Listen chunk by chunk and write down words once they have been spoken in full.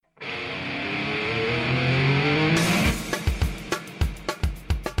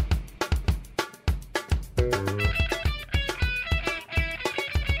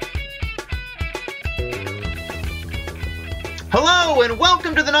Hello and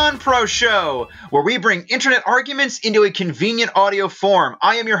welcome to the Non-Pro Show, where we bring internet arguments into a convenient audio form.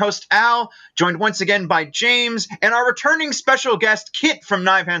 I am your host, Al, joined once again by James and our returning special guest, Kit from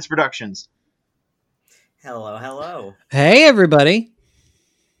Knife Hands Productions. Hello, hello. Hey, everybody.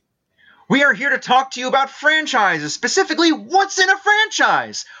 We are here to talk to you about franchises, specifically what's in a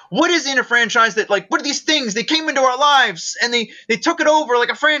franchise. What is in a franchise that, what are these things? They came into our lives and they took it over like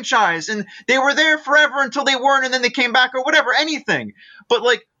a franchise and they were there forever until they weren't and then they came back or whatever, anything. But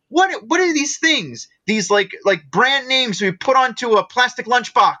what are these things? These like brand names we put onto a plastic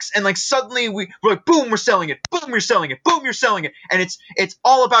lunchbox and suddenly we're like, boom, we're selling it. Boom, you're selling it. Boom, you're selling it. And it's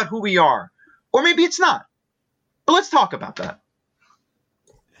all about who we are. Or maybe it's not. But let's talk about that.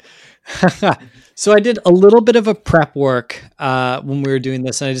 So I did a little bit of a prep work when we were doing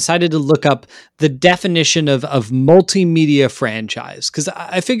this, and I decided to look up the definition of multimedia franchise, because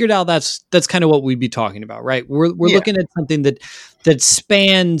I figured out that's kind of what we'd be talking about, right? We're looking at something that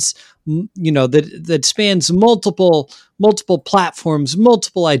spans, that spans multiple platforms,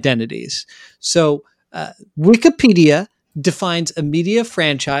 multiple identities. So Wikipedia defines a media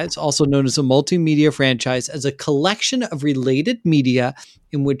franchise, also known as a multimedia franchise, as a collection of related media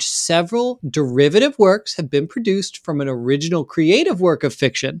in which several derivative works have been produced from an original creative work of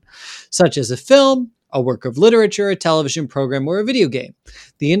fiction, such as a film, a work of literature, a television program, or a video game.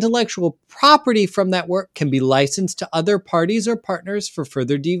 The intellectual property from that work can be licensed to other parties or partners for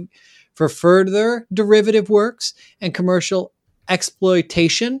further derivative works and commercial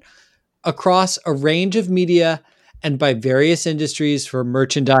exploitation across a range of media and by various industries for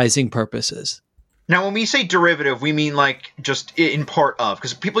merchandising purposes. Now, when we say derivative, we mean just in part of,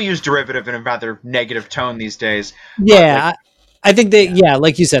 because people use derivative in a rather negative tone these days. Yeah, I think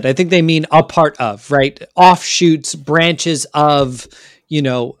like you said, I think they mean a part of, right? Offshoots, branches of,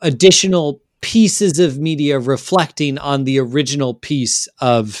 additional pieces of media reflecting on the original piece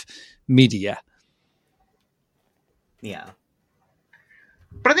of media. Yeah.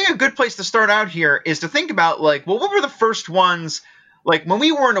 But I think a good place to start out here is to think about, what were the first ones, when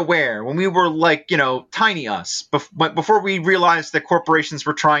we weren't aware, when we were, tiny us, before we realized that corporations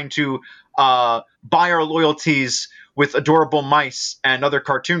were trying to buy our loyalties with adorable mice and other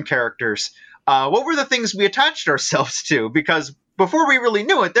cartoon characters. What were the things we attached ourselves to? Because before we really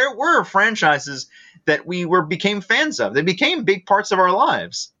knew it, there were franchises that we became fans of. They became big parts of our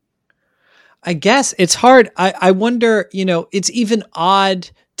lives. I guess it's hard. I wonder, it's even odd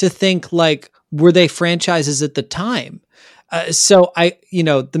to think were they franchises at the time? So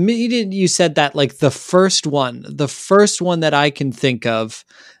the minute you said that, the first one that I can think of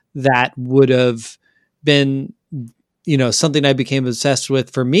that would have been, something I became obsessed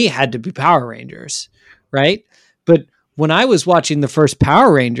with for me had to be Power Rangers, right? But when I was watching the first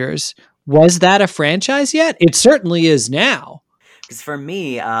Power Rangers, was that a franchise yet? It certainly is now. Because for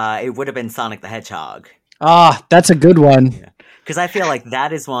me, it would have been Sonic the Hedgehog. Ah, that's a good one. Because I feel like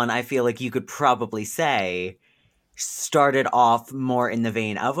that is one I feel like you could probably say started off more in the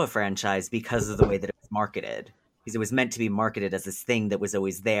vein of a franchise because of the way that it was marketed. Because it was meant to be marketed as this thing that was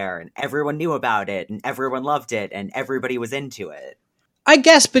always there, and everyone knew about it, and everyone loved it, and everybody was into it. I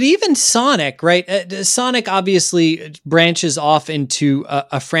guess, but even Sonic, right? Sonic obviously branches off into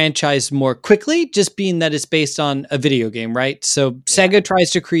a franchise more quickly, just being that it's based on a video game, right? So Sega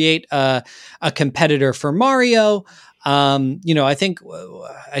tries to create a competitor for Mario. I think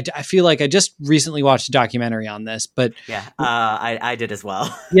I feel like I just recently watched a documentary on this, but I did as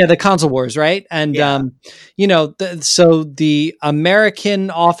well. Yeah, the console wars, right? And so the American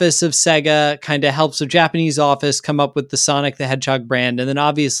office of Sega kind of helps the Japanese office come up with the Sonic the Hedgehog brand, and then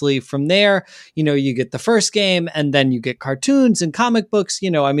obviously from there, you get the first game, and then you get cartoons and comic books.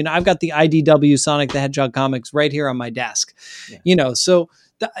 I've got the IDW Sonic the Hedgehog comics right here on my desk. So.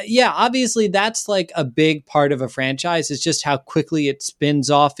 Obviously that's a big part of a franchise is just how quickly it spins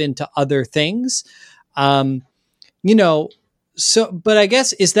off into other things. But I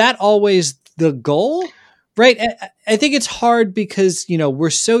guess, is that always the goal? Right. I think it's hard because, we're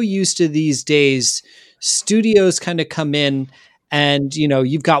so used to these days, studios kind of come in and,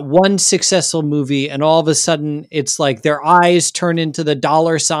 you've got one successful movie and all of a sudden it's their eyes turn into the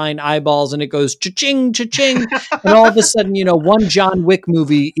 $ eyeballs and it goes cha-ching, cha-ching. And all of a sudden, one John Wick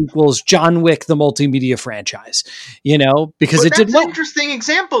movie equals John Wick, the multimedia franchise, because it did well. That's an interesting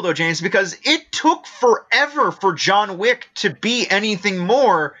example though, James, because it took forever for John Wick to be anything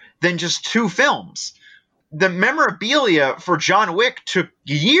more than just 2 films. The memorabilia for John Wick took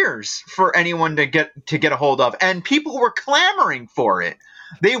years for anyone to get a hold of, and people were clamoring for it.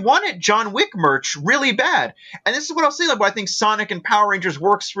 They wanted John Wick merch really bad. And this is what I'll say, I think Sonic and Power Rangers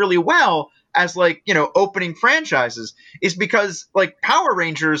works really well. as like, opening franchises is because like Power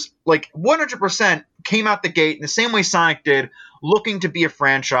Rangers like 100% came out the gate in the same way Sonic did, looking to be a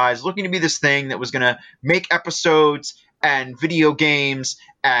franchise, looking to be this thing that was going to make episodes and video games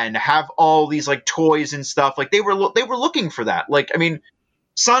and have all these like toys and stuff. Like they were looking for that. Like, I mean,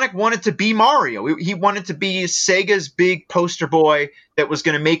 Sonic wanted to be Mario. He wanted to be Sega's big poster boy that was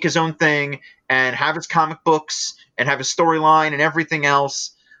going to make his own thing and have his comic books and have his storyline and everything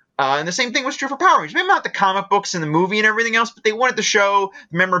else. And the same thing was true for Power Rangers. Maybe not the comic books and the movie and everything else, but they wanted the show,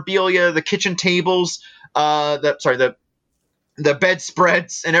 the memorabilia, the kitchen tables, the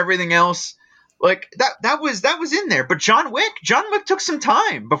bedspreads and everything else. Like that was in there. But John Wick took some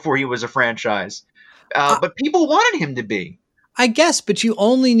time before he was a franchise. But people wanted him to be. I guess, but you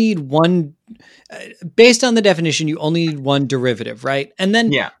only need one, based on the definition, you only need one derivative, right? And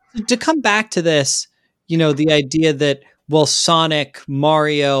then to come back to this, the idea that, well, Sonic,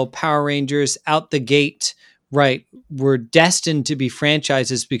 Mario, Power Rangers out the gate, right, were destined to be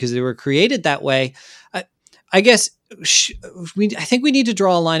franchises because they were created that way. I guess I think we need to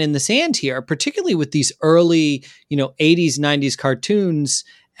draw a line in the sand here, particularly with these early, 80s, 90s cartoons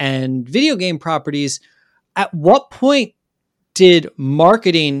and video game properties. At what point did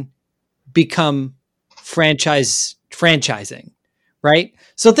marketing become franchising, right?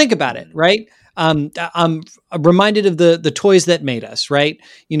 So think about it, right? I'm reminded of the toys that made us, right?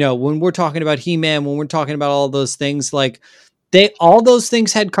 When we're talking about He-Man, when we're talking about all those things, like all those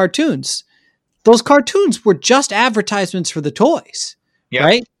things had cartoons. Those cartoons were just advertisements for the toys,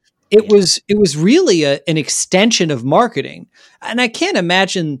 right? It was really an extension of marketing. And I can't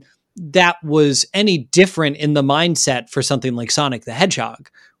imagine that was any different in the mindset for something like Sonic the Hedgehog,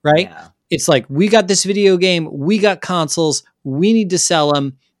 right? Yeah. It's like, we got this video game, we got consoles, we need to sell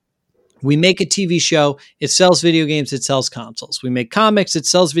them. We make a TV show, it sells video games, it sells consoles. We make comics, it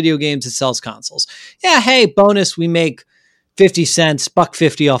sells video games, it sells consoles. Yeah, hey, bonus, we make 50 cents,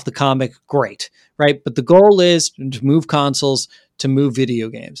 $1.50 off the comic, great, right? But the goal is to move consoles, to move video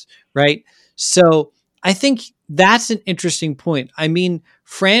games, right? So I think that's an interesting point. I mean,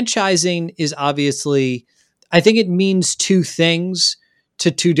 franchising is obviously, I think it means two things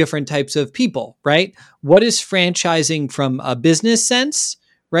to two different types of people, right? What is franchising from a business sense,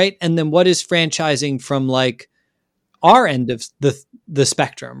 right? And then what is franchising from like our end of the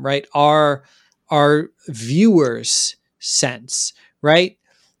spectrum, right? Our viewers' sense, right?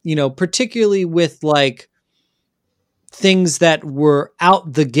 Particularly with like things that were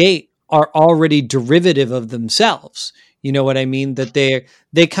out the gate are already derivative of themselves. You know what I mean? That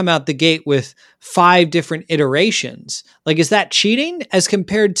they come out the gate with 5 different iterations. Like, is that cheating as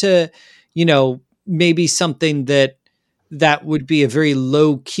compared to, maybe something that would be a very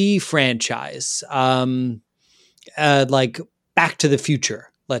low key franchise, like Back to the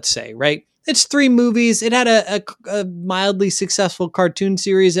Future, let's say, right? It's 3 movies. It had a mildly successful cartoon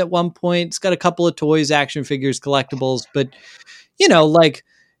series at one point. It's got a couple of toys, action figures, collectibles, but like,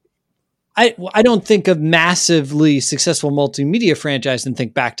 I don't think of massively successful multimedia franchise and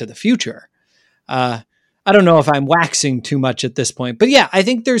think Back to the Future. I don't know if I'm waxing too much at this point, but yeah, I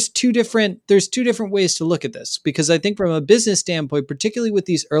think there's two different ways to look at this, because I think from a business standpoint, particularly with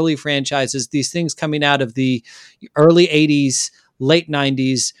these early franchises, these things coming out of the early 80s, late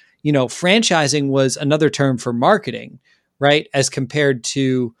 90s, franchising was another term for marketing, right? As compared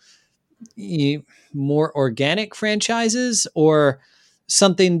to more organic franchises or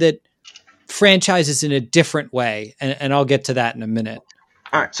something that franchises in a different way, and I'll get to that in a minute.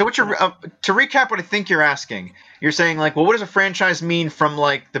 All right. So what you're to recap what I think you're asking, you're saying like, well, what does a franchise mean from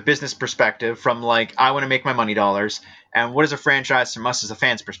like the business perspective, from like I want to make my money dollars, and what is a franchise from us as a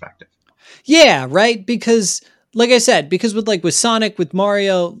fan's perspective? Yeah, right. Because like I said, because with Sonic, with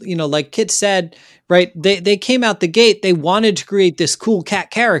Mario, like Kit said, right, they came out the gate, they wanted to create this cool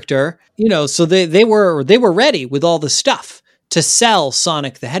cat character, so they were ready with all the stuff to sell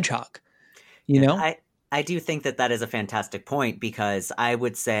Sonic the Hedgehog. I do think that is a fantastic point, because I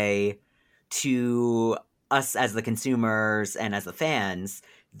would say to us as the consumers and as the fans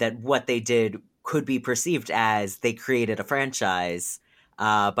that what they did could be perceived as they created a franchise,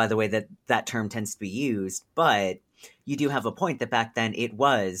 by the way that term tends to be used. But you do have a point that back then it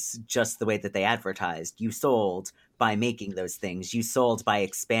was just the way that they advertised. You sold by making those things. You sold by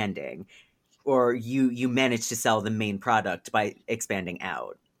expanding, or you managed to sell the main product by expanding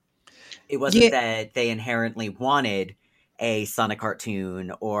out. It wasn't that they inherently wanted a Sonic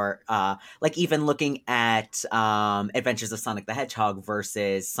cartoon, or like even looking at Adventures of Sonic the Hedgehog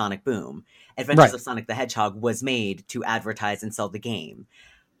versus Sonic Boom. Adventures of Sonic the Hedgehog was made to advertise and sell the game.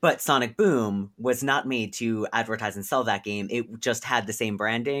 But Sonic Boom was not made to advertise and sell that game. It just had the same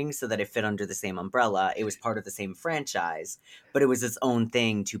branding so that it fit under the same umbrella. It was part of the same franchise, but it was its own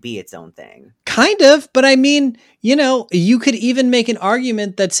thing to be its own thing. Kind of, but I mean, you know, you could even make an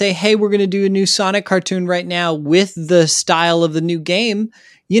argument that say, hey, we're going to do a new Sonic cartoon right now with the style of the new game.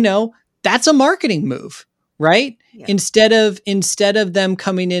 You know, that's a marketing move, right? Yeah. Instead of them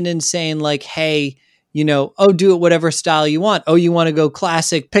coming in and saying like, hey, you know, oh, do it whatever style you want. Oh, you want to go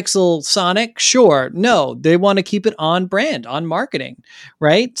classic pixel Sonic? Sure. No, they want to keep it on brand, on marketing,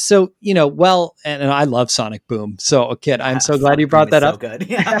 right? So, you know, well, and I love Sonic Boom. So, Kit, I'm so glad you brought that up. Good.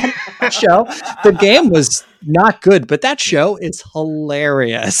 Yeah. That show, the game was not good, but that show is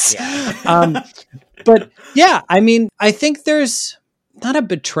hilarious. Yeah. But yeah, I mean, I think there's not a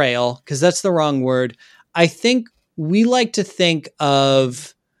betrayal because that's the wrong word. I think we like to think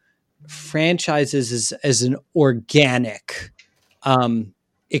of franchises as an organic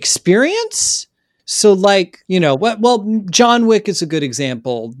experience. So like, you know, well, John Wick is a good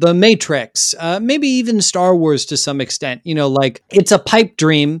example. The Matrix, maybe even Star Wars to some extent, you know, like it's a pipe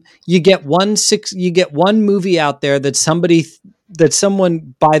dream. You get one movie out there that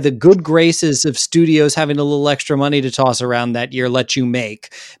someone by the good graces of studios having a little extra money to toss around that year let you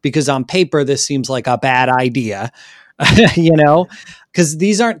make, because on paper, this seems like a bad idea, you know, because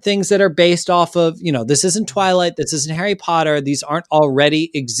these aren't things that are based off of, you know, this isn't Twilight, this isn't Harry Potter. These aren't already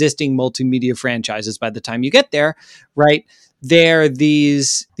existing multimedia franchises by the time you get there, right? They're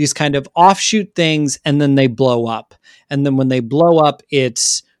these kind of offshoot things, and then they blow up. And then when they blow up,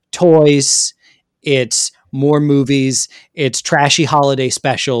 it's toys, it's more movies, it's trashy holiday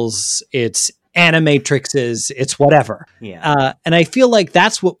specials, it's animatrixes, it's whatever. Yeah. And I feel like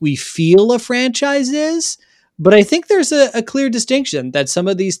that's what we feel a franchise is. But I think there's a clear distinction that some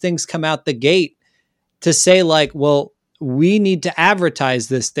of these things come out the gate to say like, well, we need to advertise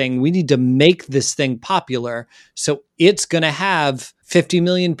this thing. We need to make this thing popular. So it's going to have 50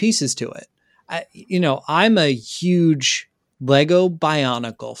 million pieces to it. I'm a huge Lego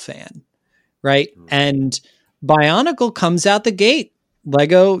Bionicle fan, right? And Bionicle comes out the gate.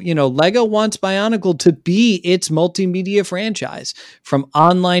 Lego wants Bionicle to be its multimedia franchise, from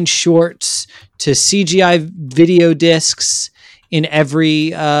online shorts to CGI video discs in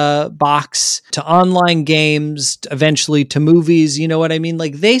every box to online games, eventually to movies. You know what I mean?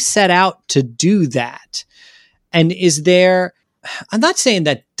 Like they set out to do that. And I'm not saying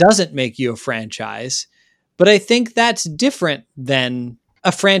that doesn't make you a franchise, but I think that's different than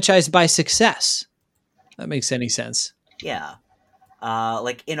a franchise by success. That makes any sense. Yeah.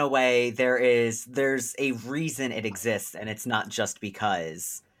 Like in a way, there's a reason it exists, and it's not just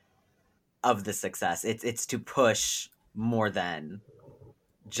because of the success. It's to push more than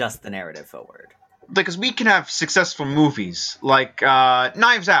just the narrative forward. Because we can have successful movies like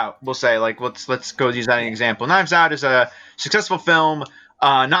Knives Out. We'll say like let's go use that as an example. Knives Out is a successful film,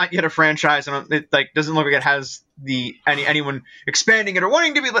 not yet a franchise, and it like doesn't look like it has anyone expanding it or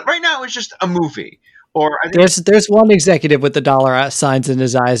wanting to be. Right now, it's just a movie. Or I think there's one executive with the dollar signs in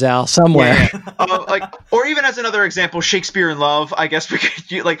his eyes, Al, somewhere. Yeah. Or even as another example, Shakespeare in Love. I guess we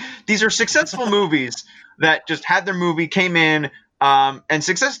could these are successful movies that just had their movie, came in, and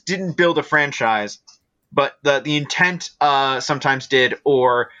success didn't build a franchise, but the intent sometimes did.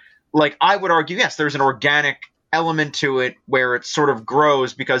 Or like I would argue, yes, there's an organic element to it where it sort of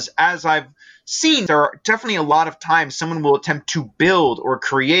grows, because as I've seen, there are definitely a lot of times someone will attempt to build or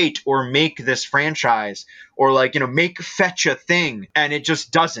create or make this franchise, or fetch a thing, and it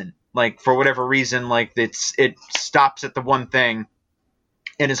just doesn't, like, for whatever reason, like it stops at the one thing,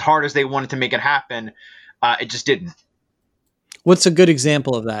 and as hard as they wanted to make it happen, it just didn't. What's a good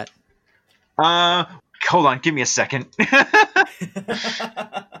example of that? Hold on, give me a second.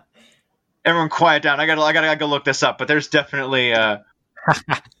 Everyone quiet down. I gotta go look this up, but there's definitely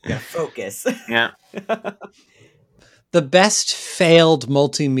focus. Yeah. The best failed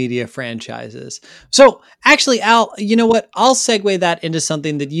multimedia franchises. So actually, Al, you know what? I'll segue that into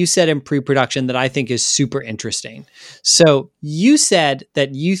something that you said in pre-production that I think is super interesting. So you said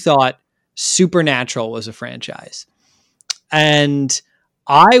that you thought Supernatural was a franchise. And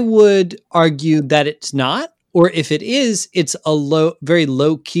I would argue that it's not. Or if it is, it's a very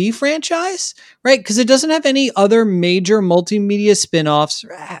low-key franchise, right? Because it doesn't have any other major multimedia spin-offs,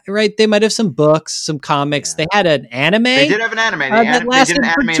 right? They might have some books, some comics. Yeah. They had an anime. They did have an anime. They did an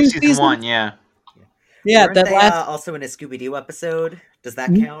anime in season 1, yeah. Yeah, weren't they also in a Scooby-Doo episode? Does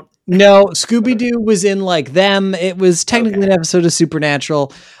that count? No, Scooby-Doo was in like them. It was technically an episode of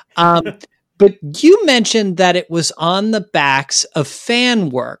Supernatural. But you mentioned that it was on the backs of fan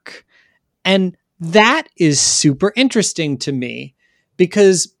work. And that is super interesting to me,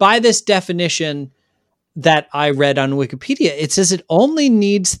 because by this definition that I read on Wikipedia, it says it only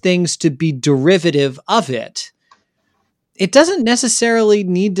needs things to be derivative of it. It doesn't necessarily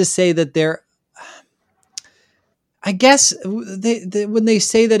need to say that they're, I guess when they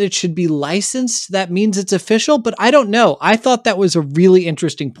say that it should be licensed, that means it's official, but I don't know. I thought that was a really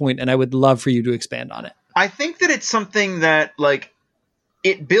interesting point, and I would love for you to expand on it. I think that it's something that, like,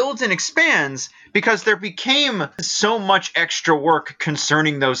 it builds and expands because there became so much extra work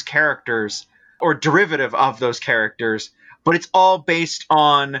concerning those characters or derivative of those characters, but it's all based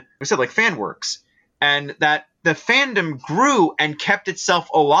on, we said, like, fan works, and that the fandom grew and kept itself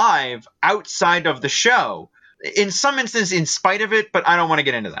alive outside of the show. In some instances, in spite of it, but I don't want to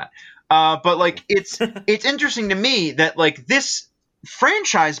get into that. But like, it's interesting to me that like this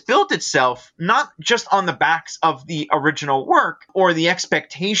franchise built itself not just on the backs of the original work or the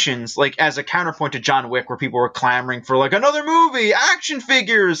expectations, like as a counterpoint to John Wick, where people were clamoring for like another movie, action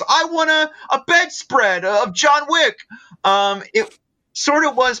figures. I want a bedspread of John Wick. It sort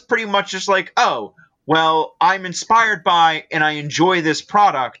of was pretty much just like, oh, well, I'm inspired by and I enjoy this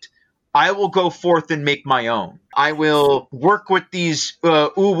product. I will go forth and make my own. I will work with these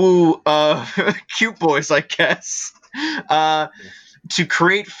cute boys, I guess, to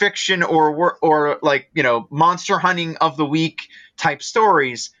create fiction or like, you know, monster hunting of the week type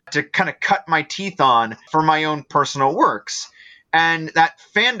stories to kind of cut my teeth on for my own personal works. And that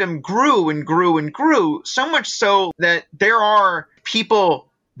fandom grew and grew and grew, so much so that there are people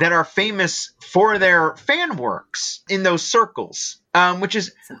that are famous for their fan works in those circles, which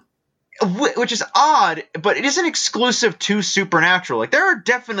is odd, but it isn't exclusive to Supernatural. Like, there are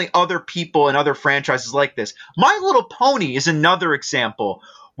definitely other people and other franchises like this. My Little Pony is another example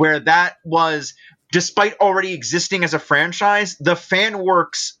where that was, despite already existing as a franchise, the fan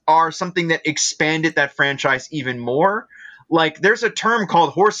works are something that expanded that franchise even more. Like, there's a term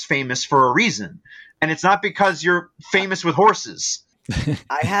called horse famous for a reason, and it's not because you're famous with horses.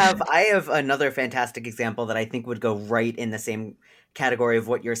 I have another fantastic example that I think would go right in the same category of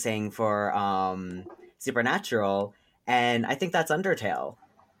what you're saying for Supernatural, and I think that's Undertale.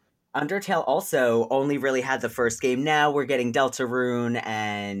 Undertale also only really had the first game. Now we're getting Deltarune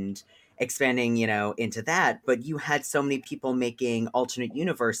and expanding, you know, into that, but you had so many people making alternate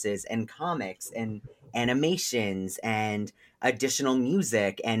universes and comics and animations and additional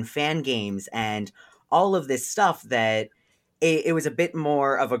music and fan games and all of this stuff that it was a bit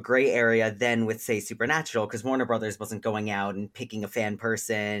more of a gray area than with, say, Supernatural, because Warner Brothers wasn't going out and picking a fan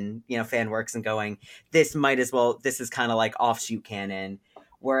person, you know, fan works and going, this is kind of like offshoot canon.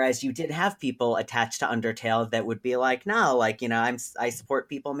 Whereas you did have people attached to Undertale that would be like, no, like, you know, I support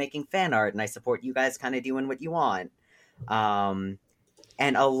people making fan art and I support you guys kind of doing what you want. And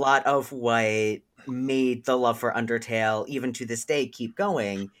a lot of what made the love for Undertale, even to this day, keep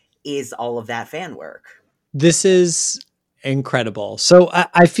going, is all of that fan work. This is incredible. So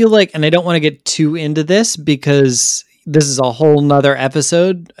I feel like, and I don't want to get too into this because this is a whole nother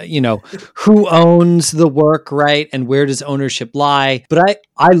episode, you know, who owns the work, right? And where does ownership lie? But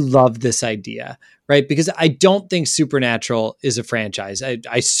I love this idea, right? Because I don't think Supernatural is a franchise.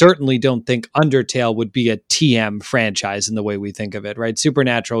 I certainly don't think Undertale would be a TM franchise in the way we think of it, right?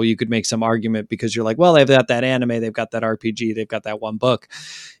 Supernatural, you could make some argument because you're like, well, they've got that anime, they've got that RPG, they've got that one book,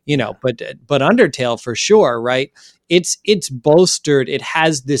 you know, but Undertale for sure, right? It's bolstered. It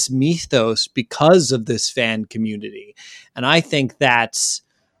has this mythos because of this fan community. And I think that's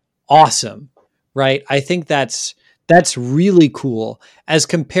awesome, right? I think that's really cool as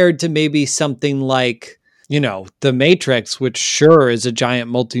compared to maybe something like, you know, The Matrix, which sure is a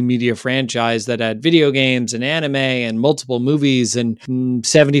giant multimedia franchise that had video games and anime and multiple movies, and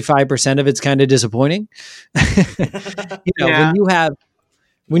 75% of it's kind of disappointing. You know, Yeah.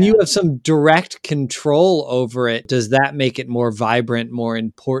 when you have some direct control over it, does that make it more vibrant, more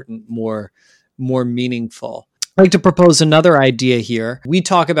important, more meaningful? I'd like to propose another idea here. We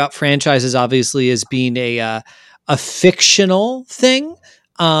talk about franchises obviously as being a fictional thing,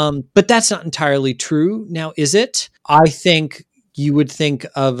 but that's not entirely true. Now, is it? I think you would think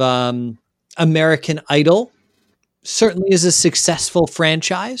of American Idol. Certainly is a successful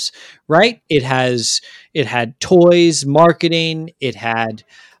franchise, right? It had toys, marketing, it had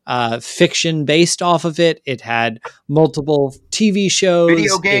fiction based off of it. It had multiple TV shows,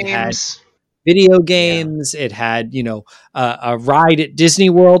 Video It had games. video games. Yeah. It had, you know, a ride at Disney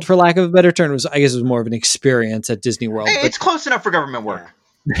World, for lack of a better term. I guess it was more of an experience at Disney World. Hey, it's close enough for government work.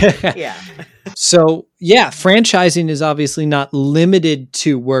 Yeah. So, yeah, franchising is obviously not limited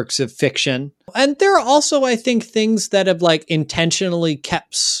to works of fiction. And there are also, I think, things that have like intentionally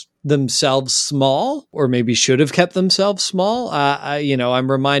kept themselves small, or maybe should have kept themselves small.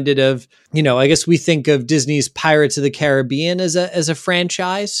 I'm reminded of, I guess we think of Disney's Pirates of the Caribbean as a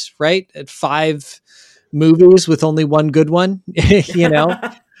franchise, right? At 5 movies with only one good one,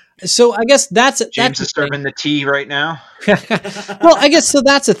 So I guess James is serving the tea right now. Well, I guess so.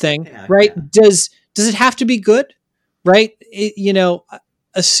 That's a thing, right? Yeah. Does it have to be good, right?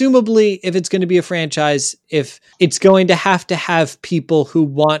 Assumably, if it's going to be a franchise, if it's going to have people who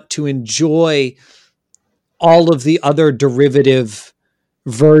want to enjoy all of the other derivative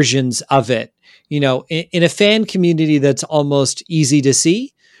versions of it, in a fan community that's almost easy to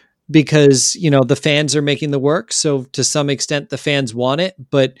see, because, the fans are making the work. So to some extent, the fans want it.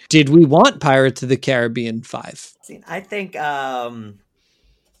 But did we want Pirates of the Caribbean 5? I think a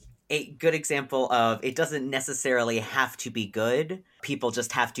good example of it doesn't necessarily have to be good. People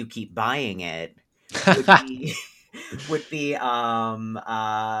just have to keep buying it. Would be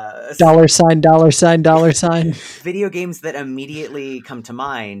 $$. Video games that immediately come to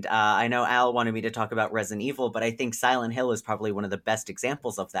mind. I know Al wanted me to talk about Resident Evil, but I think Silent Hill is probably one of the best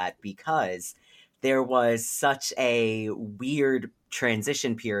examples of that, because there was such a weird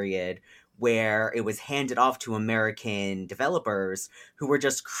transition period where it was handed off to American developers who were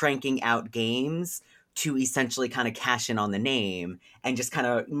just cranking out games to essentially kind of cash in on the name and just kind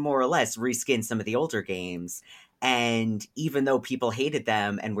of more or less reskin some of the older games. And even though people hated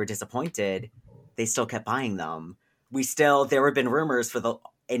them and were disappointed, they still kept buying them. There have been rumors for the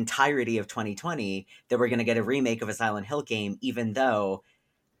entirety of 2020 that we're going to get a remake of a Silent Hill game, even though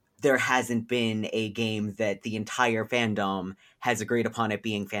there hasn't been a game that the entire fandom has agreed upon it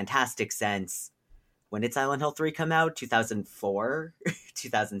being fantastic since, when did Silent Hill 3 come out? 2004?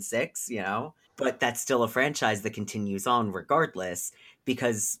 2006, But that's still a franchise that continues on regardless,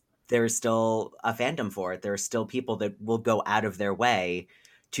 because there's still a fandom for it. There are still people that will go out of their way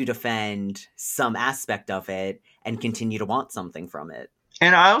to defend some aspect of it and continue to want something from it.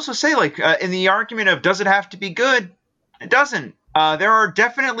 And I also say, in the argument of does it have to be good? It doesn't. There are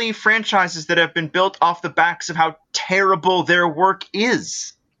definitely franchises that have been built off the backs of how terrible their work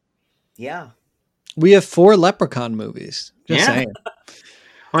is. Yeah. We have 4 Leprechaun movies. Just saying.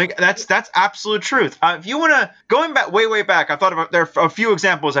 That's absolute truth. If you want to, going back way back, I thought about, there are a few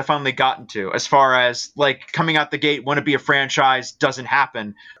examples I finally gotten to as far as coming out the gate, want to be a franchise, doesn't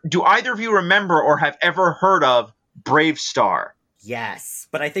happen. Do either of you remember or have ever heard of Brave Star? Yes,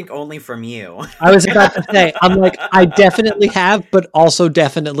 but I think only from you. I was about to say, I definitely have, but also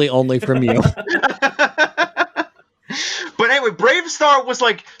definitely only from you. But anyway, Brave Star was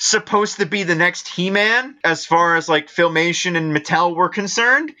supposed to be the next He-Man as far as Filmation and Mattel were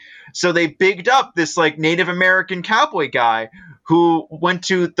concerned. So they bigged up this Native American cowboy guy who went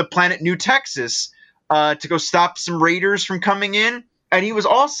to the planet New Texas to go stop some raiders from coming in. And he was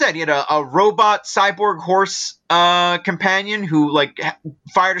all set. He had a robot cyborg horse companion who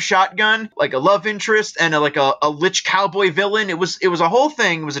fired a shotgun, a love interest, and a lich cowboy villain. It was a whole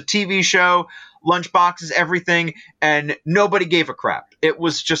thing. It was a TV show. Lunchboxes, everything, and nobody gave a crap. It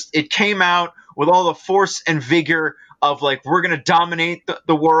was just, it came out with all the force and vigor of we're gonna dominate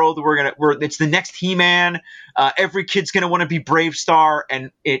the world. It's the next He-Man. Every kid's gonna want to be Brave Star,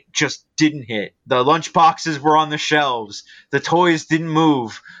 and it just didn't hit. The lunchboxes were on the shelves. The toys didn't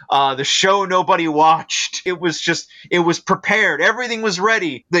move. The show nobody watched. It was prepared. Everything was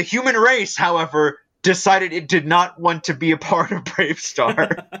ready. The human race, however, decided it did not want to be a part of Brave Star.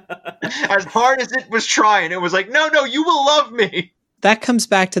 As hard as it was trying, it was no, you will love me. That comes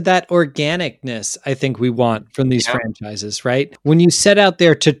back to that organicness I think we want from these franchises, right? When you set out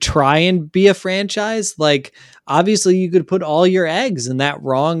there to try and be a franchise, obviously you could put all your eggs in that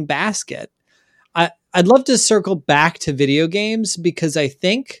wrong basket. I'd love to circle back to video games, because I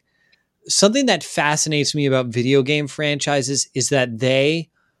think something that fascinates me about video game franchises is that they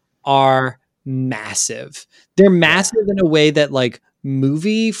are massive. They're massive in a way that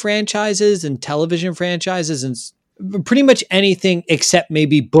movie franchises and television franchises and pretty much anything except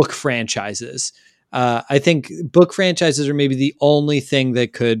maybe book franchises. I think book franchises are maybe the only thing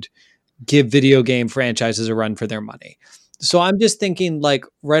that could give video game franchises a run for their money. So I'm just thinking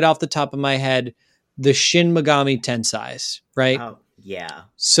right off the top of my head, the Shin Megami Tensei, right? Oh, yeah.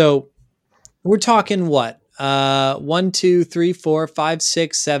 So we're talking what? 1, 2, 3, 4, 5,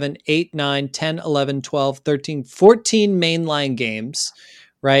 6, 7, 8, 9, 10, 11, 12, 13, 14 mainline games,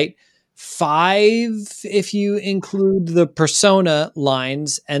 right? 5 if you include the Persona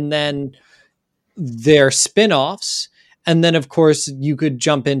lines and then their spin-offs. And then, of course, you could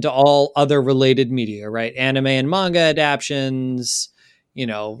jump into all other related media, right? Anime and manga adaptions,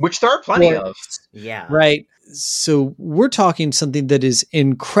 which there are plenty of. Yeah. Right. So we're talking something that is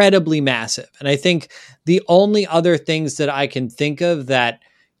incredibly massive. And I think the only other things that I can think of that,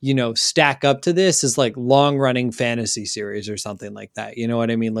 stack up to this is like long running fantasy series or something like that. You know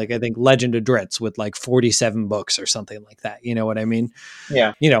what I mean? Like I think Legend of Dritz with like 47 books or something like that. You know what I mean?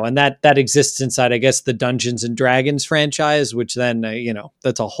 Yeah. And that exists inside, I guess, the Dungeons and Dragons franchise, which then,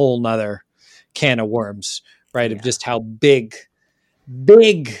 that's a whole nother can of worms, right? Yeah. Of just how big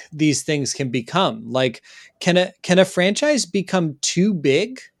these things can become. Like, can a franchise become too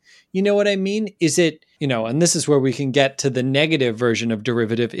big? You know what I mean? Is it, and this is where we can get to the negative version of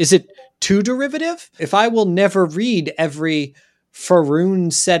derivative. Is it too derivative? If I will never read every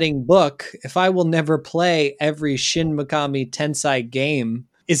Faroon setting book, if I will never play every Shin Megami Tensei game,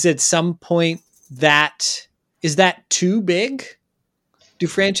 is at some point is that too big? Do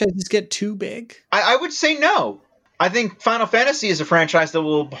franchises get too big? I would say no. I think Final Fantasy is a franchise that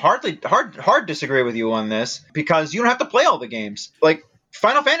will hard disagree with you on this, because you don't have to play all the games. Like,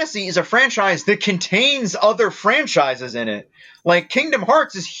 Final Fantasy is a franchise that contains other franchises in it. Like, Kingdom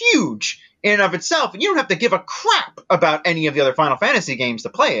Hearts is huge in and of itself, and you don't have to give a crap about any of the other Final Fantasy games to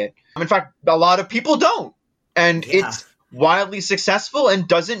play it. In fact, a lot of people don't. And it's wildly successful and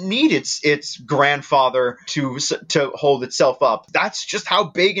doesn't need its grandfather to hold itself up. That's just how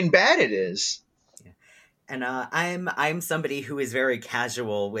big and bad it is. And I'm somebody who is very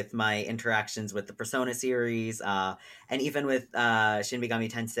casual with my interactions with the Persona series, and even with Shin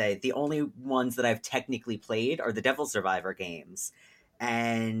Megami Tensei. The only ones that I've technically played are the Devil Survivor games,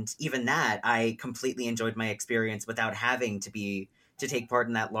 and even that I completely enjoyed my experience without having to take part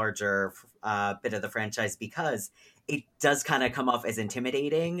in that larger bit of the franchise, because it does kind of come off as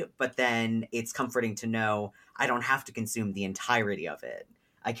intimidating, but then it's comforting to know I don't have to consume the entirety of it.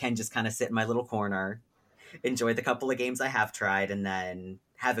 I can just kind of sit in my little corner, enjoy the couple of games I have tried, and then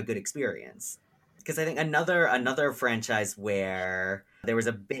have a good experience. Because I think another franchise where there was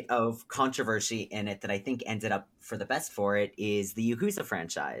a bit of controversy in it that I think ended up for the best for it is the Yakuza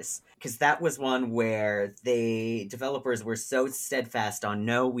franchise. Because that was one where developers were so steadfast on,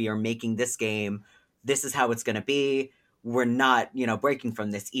 no, we are making this game, this is how it's going to be, we're not, breaking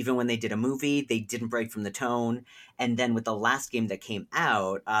from this. Even when they did a movie, they didn't break from the tone. And then with the last game that came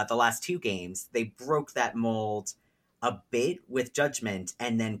out, the last two games, they broke that mold a bit with Judgment,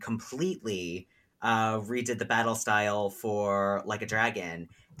 and then completely redid the battle style for Like a Dragon.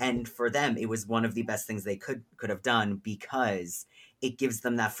 And for them, it was one of the best things they could have done, because it gives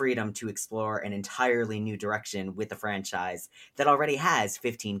them that freedom to explore an entirely new direction with a franchise that already has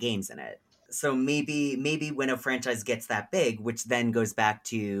 15 games in it. So maybe when a franchise gets that big, which then goes back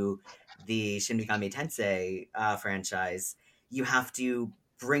to the Shin Megami Tensei franchise, you have to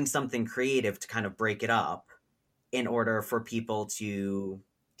bring something creative to kind of break it up in order for people to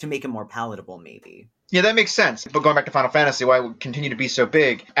make it more palatable, maybe. Yeah, that makes sense. But going back to Final Fantasy, why it would continue to be so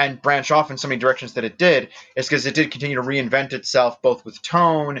big and branch off in so many directions that it did is because it did continue to reinvent itself, both with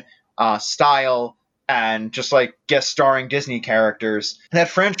tone, style, and just like guest starring Disney characters. And that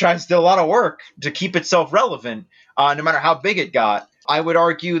franchise did a lot of work to keep itself relevant, no matter how big it got. I would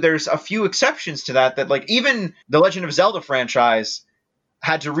argue there's a few exceptions to that like even the Legend of Zelda franchise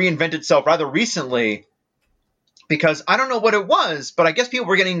had to reinvent itself rather recently, because I don't know what it was, but I guess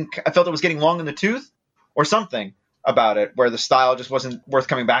people felt it was getting long in the tooth or something about it, where the style just wasn't worth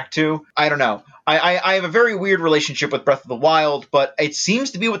coming back to. I don't know. I have a very weird relationship with Breath of the Wild, but it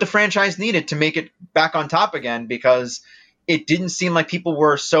seems to be what the franchise needed to make it back on top again, because it didn't seem like people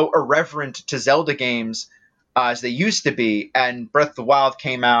were so irreverent to Zelda games as they used to be. And Breath of the Wild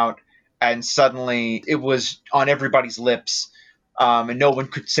came out, and suddenly it was on everybody's lips, and no one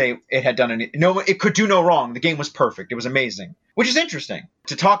could say it had done any. No, it could do no wrong. The game was perfect. It was amazing. Which is interesting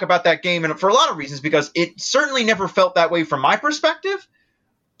to talk about that game, and for a lot of reasons, because it certainly never felt that way from my perspective.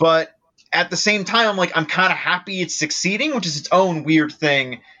 But at the same time, I'm kind of happy it's succeeding, which is its own weird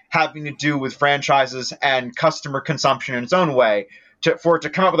thing having to do with franchises and customer consumption in its own way. For it to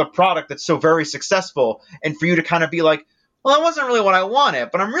come up with a product that's so very successful, and for you to kind of be like, well, that wasn't really what I wanted,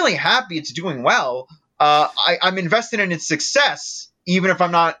 but I'm really happy it's doing well. I'm invested in its success, even if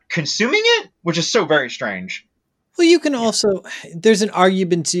I'm not consuming it, which is so very strange. Well, you can also, there's an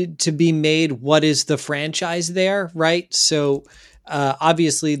argument to be made. What is the franchise there, right? So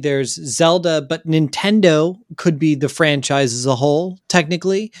obviously there's Zelda, but Nintendo could be the franchise as a whole,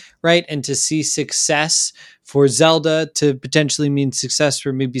 technically, right? And to see success for Zelda to potentially mean success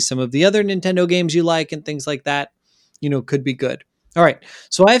for maybe some of the other Nintendo games you like and things like that, could be good. All right.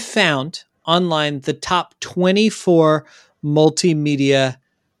 So I've found online the top 24 multimedia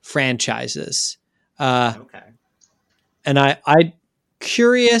franchises. Okay. And I'm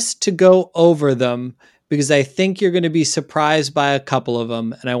curious to go over them because I think you're going to be surprised by a couple of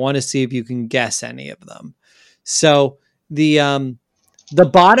them, and I want to see if you can guess any of them. So the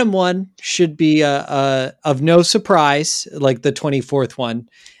bottom one should be of no surprise, like the 24th one,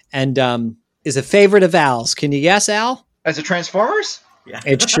 and is a favorite of Al's. Can you guess, Al? As a Transformers? Yeah.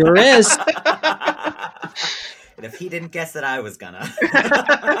 It sure is. And if he didn't guess it, I was gonna.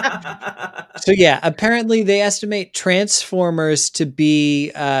 So yeah, apparently they estimate Transformers to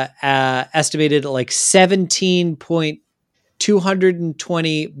be estimated at like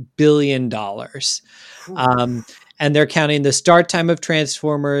 $17.220 billion. And they're counting the start time of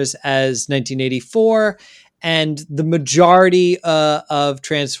Transformers as 1984. And the majority of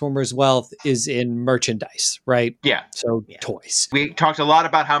Transformers' wealth is in merchandise, right? Yeah. So toys. We talked a lot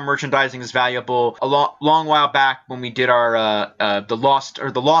about how merchandising is valuable a long while back when we did our the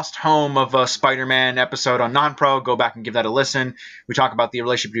lost home of Spider-Man episode on Non-Pro. Go back and give that a listen. We talk about the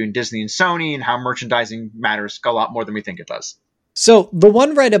relationship between Disney and Sony and how merchandising matters a lot more than we think it does. So the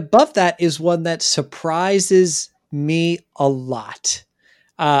one right above that is one that surprises me a lot.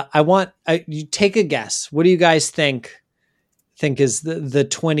 You take a guess. What do you guys think is the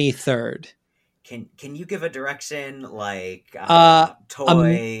 23rd? Can you give a direction, like toy?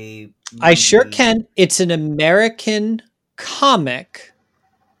 Movie? I sure can. It's an American comic.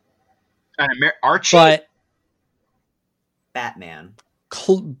 Archie? But Batman.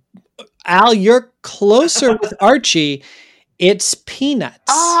 Al, you're closer with Archie. It's Peanuts.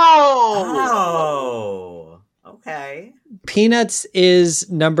 Oh, okay. Peanuts is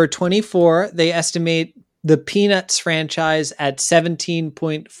number 24. They estimate the Peanuts franchise at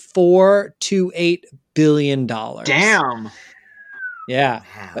 $17.428 billion. Damn. Yeah.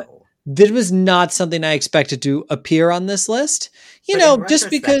 Wow. This was not something I expected to appear on this list.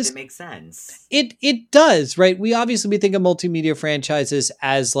 Just because it makes sense. It does, right? We think of multimedia franchises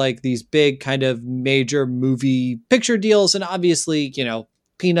as like these big kind of major movie picture deals. And obviously,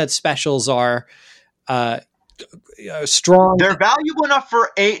 Peanuts specials are strong. They're valuable enough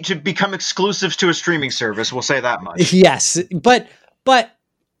to become exclusives to a streaming service. We'll say that much. Yes, but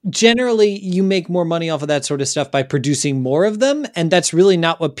generally you make more money off of that sort of stuff by producing more of them, and that's really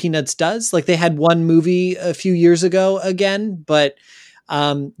not what Peanuts does. Like they had one movie a few years ago again, but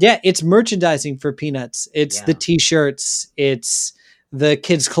it's merchandising for Peanuts. It's the T-shirts, it's the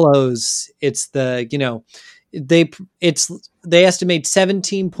kids' clothes, it's the they estimate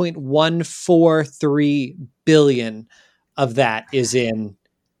 17.143 billion of that is in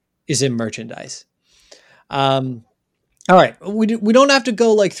merchandise. All right, we don't have to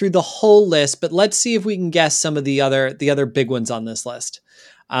go like through the whole list, but let's see if we can guess some of the other big ones on this list.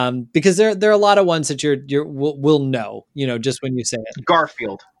 Because there are a lot of ones that will know, just when you say it.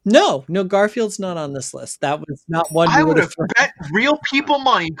 Garfield. No, Garfield's not on this list. That was not one. I would have bet real people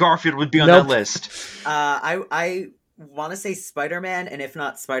money Garfield would be on that list. I want to say Spider-Man, and if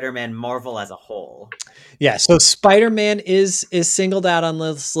not Spider-Man, Marvel as a whole. Yeah, so Spider-Man is singled out on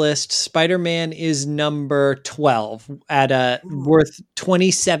this list. Spider-Man is number 12 at worth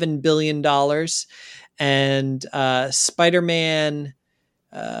 $27 billion. And Spider-Man,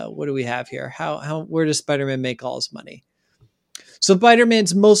 what do we have here? Where does Spider-Man make all his money? So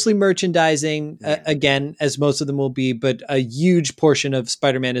Spider-Man's mostly merchandising, again, as most of them will be, but a huge portion of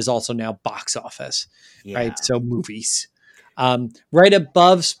Spider-Man is also now box office, right? So movies. Right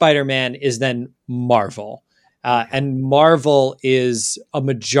above Spider-Man is then Marvel. And Marvel is a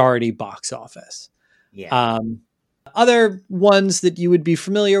majority box office. Yeah. Other ones that you would be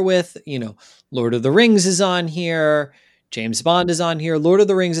familiar with, Lord of the Rings is on here. James Bond is on here. Lord of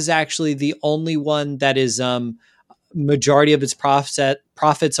the Rings is actually the only one that is majority of its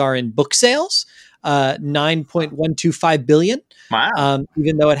profits are in book sales, 9.125 billion. Wow.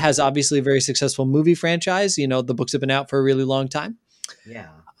 Even though it has obviously a very successful movie franchise, the books have been out for a really long time. Yeah.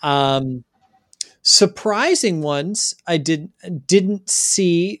 Surprising ones I didn't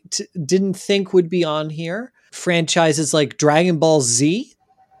think would be on here. Franchises like Dragon Ball Z.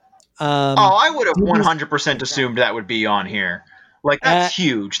 I would have 100% assumed that would be on here. Like that's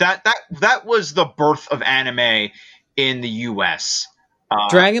huge. That was the birth of anime in the US.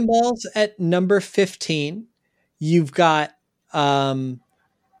 Dragon Ball's at number 15. You've got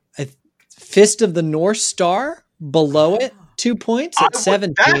Fist of the North Star below it, 2 points at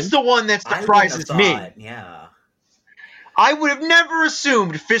 17. That's the one that surprises me. Yeah. I would have never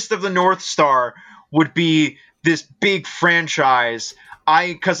assumed Fist of the North Star would be this big franchise.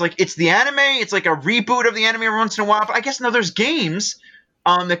 Because it's the anime, it's like a reboot of the anime every once in a while. But I guess there's games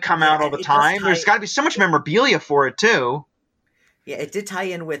that come out all the time. There's got to be so much memorabilia for it too. Yeah, it did tie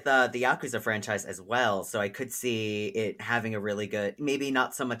in with the Yakuza franchise as well, so I could see it having a really good, maybe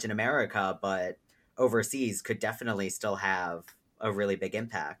not so much in America, but overseas could definitely still have a really big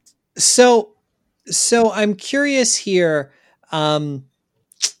impact. So I'm curious here.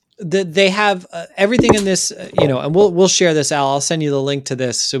 They have everything in this, and we'll share this. Al, I'll send you the link to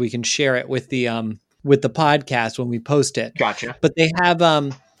this so we can share it with the podcast when we post it. Gotcha. But they have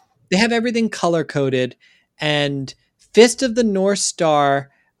everything color coded, and Fist of the North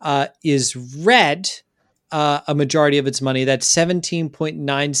Star is red. A majority of its money, that's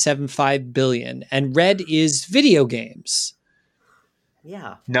 17.975 billion, and red is video games.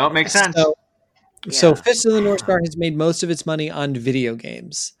 Yeah. No, it makes sense. So Fist of the North Star has made most of its money on video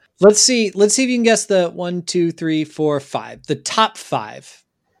games. Let's see if you can guess the 1, 2, 3, 4, 5. The top 5.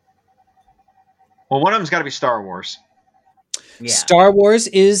 Well, one of them's got to be Star Wars. Yeah. Star Wars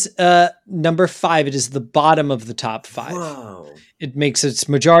is number 5. It is the bottom of the top 5. Whoa. It makes its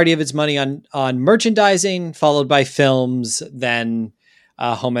majority of its money on merchandising, followed by films, then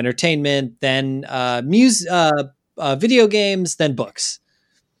home entertainment, then video games, then books,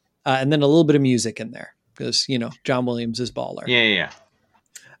 and then a little bit of music in there because John Williams is baller. Yeah.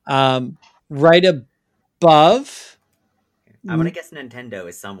 Right above, I'm gonna guess Nintendo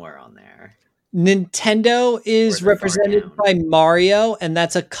is somewhere on there. Nintendo is represented by Mario, and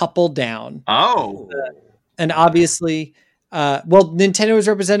that's a couple down. Oh. And obviously, Nintendo is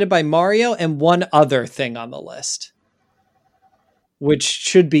represented by Mario and one other thing on the list, which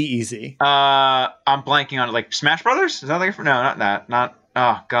should be easy. I'm blanking on it. Like Smash Brothers? Is that like no, not that. Not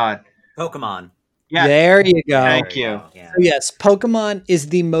oh god. Pokemon. Yeah. There you go. Thank you. Yeah. So yes, Pokemon is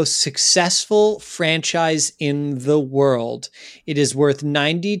the most successful franchise in the world. It is worth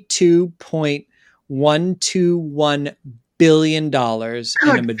 $92.121 billion, and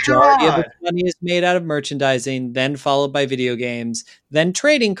a majority of its money is made out of merchandising, then followed by video games, then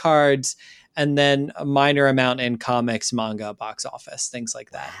trading cards, and then a minor amount in comics, manga, box office, things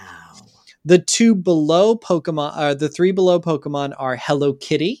like that. Wow. The 2 below Pokemon, the 3 below Pokemon are Hello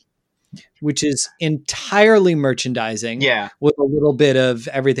Kitty, which is entirely merchandising, with a little bit of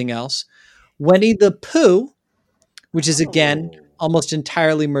everything else. Winnie the Pooh, which is again almost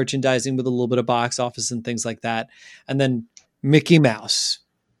entirely merchandising with a little bit of box office and things like that, and then Mickey Mouse,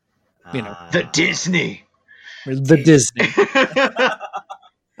 the Disney.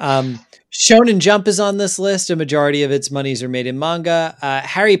 Shonen Jump is on this list. A majority of its monies are made in manga.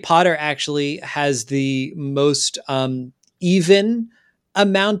 Harry Potter actually has the most even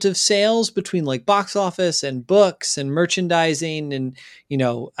amount of sales between like box office and books and merchandising, and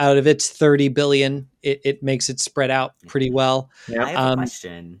out of its 30 billion, it makes it spread out pretty well. I have a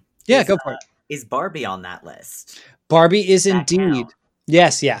question. Go for it. Is Barbie on that list? Barbie is indeed.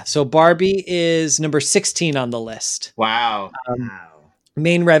 Yes, yeah. So Barbie is number 16 on the list. Wow.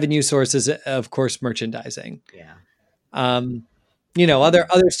 Main revenue sources, of course, merchandising. Yeah.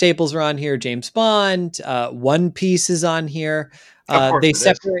 Other staples are on here. James Bond, One Piece is on here. They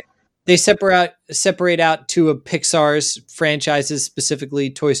separate out 2 of Pixar's franchises, specifically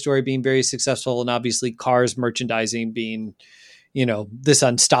Toy Story being very successful, and obviously Cars merchandising being, this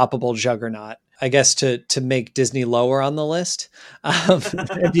unstoppable juggernaut. I guess to make Disney lower on the list,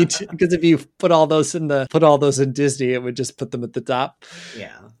 because if you put all those in Disney, it would just put them at the top.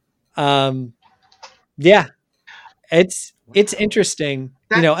 Yeah. It's interesting,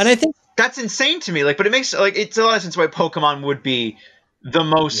 and I think that's insane to me. Like, but it makes it's a lot of sense why Pokemon would be the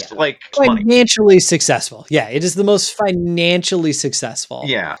most financially successful. Yeah, it is the most financially successful.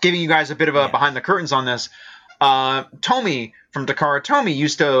 Yeah, giving you guys a bit of a behind the curtains on this. Tomy from Takara Tomy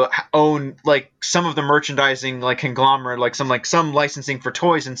used to own like some of the merchandising, like conglomerate, like some licensing for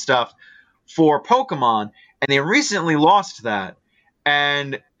toys and stuff for Pokemon, and they recently lost that,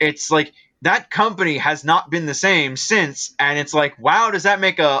 and it's like that company has not been the same since, and it's like, wow, does that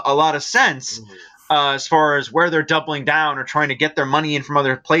make a lot of sense? As far as where they're doubling down or trying to get their money in from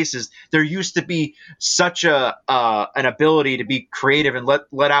other places. There used to be such an ability to be creative and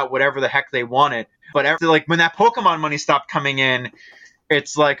let out whatever the heck they wanted. But like when that Pokemon money stopped coming in,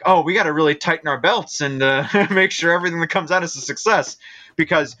 it's like, oh, we got to really tighten our belts and make sure everything that comes out is a success.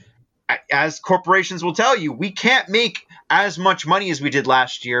 Because as corporations will tell you, we can't make as much money as we did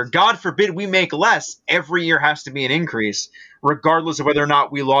last year. God forbid we make less. Every year has to be an increase, regardless of whether or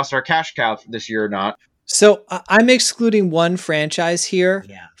not we lost our cash cow this year or not. So I'm excluding one franchise here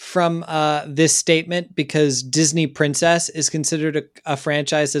from this statement because Disney Princess is considered a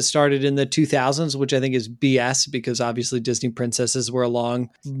franchise that started in the 2000s, which I think is BS because obviously Disney Princesses were along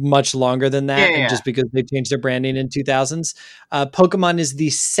much longer than that. And just because they changed their branding in 2000s. Pokemon is the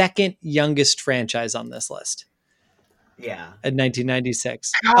second youngest franchise on this list. Yeah. At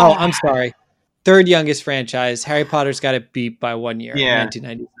 1996. Oh, I'm sorry. Third youngest franchise. Harry Potter's got it beat by 1 year.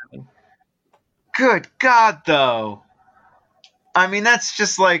 1997. good God, though. I mean, that's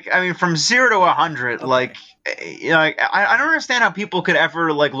just like, I mean, from 0 to 100, Okay. like, you know, I don't understand how people could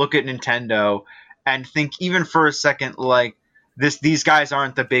ever, like, look at Nintendo and think even for a second, like, these guys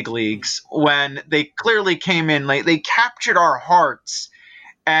aren't the big leagues, when they clearly came in, like, they captured our hearts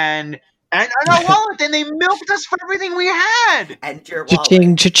and our wallet, and they milked us for everything we had. And your wallet.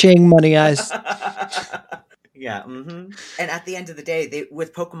 Cha-ching, cha-ching, money eyes. Yeah. And at the end of the day,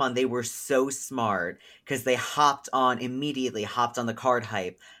 with Pokemon, they were so smart because they immediately hopped on the card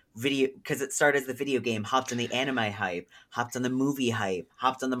hype, because it started as the video game, hopped on the anime hype, hopped on the movie hype,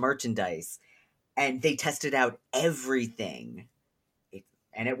 hopped on the merchandise, and they tested out everything,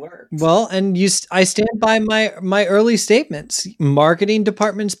 and it worked. Well, and I stand by my early statements. Marketing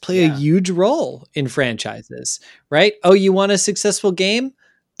departments play a huge role in franchises, right? Oh, you want a successful game?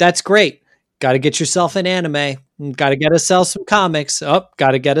 That's great. Got to get yourself an anime. Got to get us sell some comics. Oh,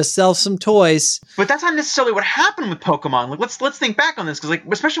 got to get us sell some toys. But that's not necessarily what happened with Pokemon. Like, let's think back on this, because, like,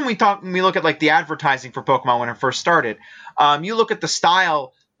 especially when we look at, like, the advertising for Pokemon when it first started. You look at the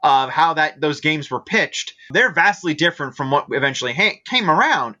style of how those games were pitched. They're vastly different from what eventually came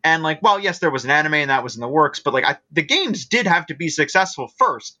around. And, like, well, yes, there was an anime and that was in the works, but, like, the games did have to be successful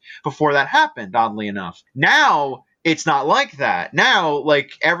first before that happened, oddly enough. Now it's not like that. Now,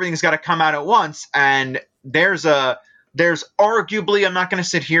 like, everything's got to come out at once, and there's arguably, I'm not going to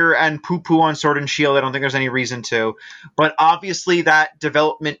sit here and poo-poo on Sword and Shield. I don't think there's any reason to, but obviously that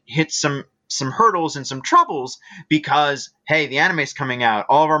development hits some hurdles and some troubles because, hey, the anime's coming out,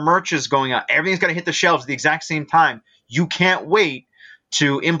 all of our merch is going out, everything's got to hit the shelves at the exact same time. You can't wait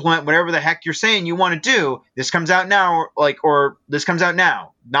to implement whatever the heck you're saying you want to do. This comes out now, or this comes out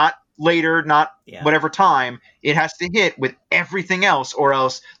now, not later, not whatever time. It has to hit with everything else, or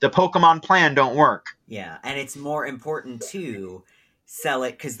else the Pokemon plan don't work. Yeah, and it's more important to sell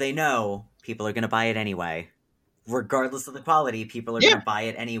it because they know people are going to buy it anyway. Regardless of the quality, people are going to buy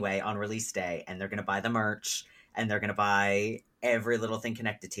it anyway on release day, and they're going to buy the merch, and they're going to buy every little thing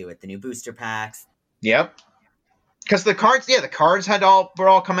connected to it. The new booster packs. Yep. Because the cards were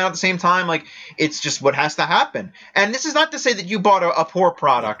all coming out at the same time. Like, it's just what has to happen. And this is not to say that you bought a poor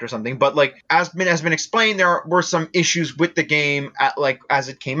product or something, but, like, as been explained, there were some issues with the game as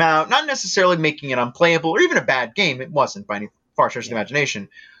it came out. Not necessarily making it unplayable or even a bad game. It wasn't by any far stretch of the imagination.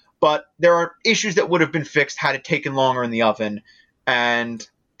 But there are issues that would have been fixed had it taken longer in the oven, and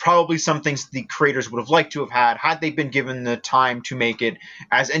probably some things the creators would have liked to have had they been given the time to make it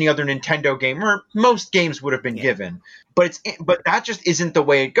as any other Nintendo game, or most games would have been given. But that just isn't the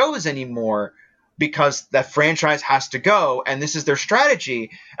way it goes anymore, because that franchise has to go, and this is their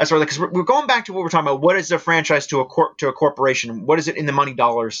strategy. Because we're going back to what we're talking about. What is a franchise to a corporation? What is it in the money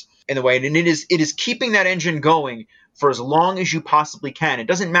dollars in the way? And it is keeping that engine going for as long as you possibly can. It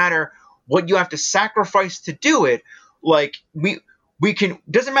doesn't matter what you have to sacrifice to do it. Like,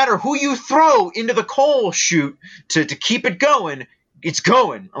 doesn't matter who you throw into the coal chute to keep it going. It's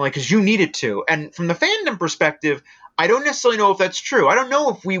going, like, because you need it to. And from the fandom perspective, I don't necessarily know if that's true. I don't know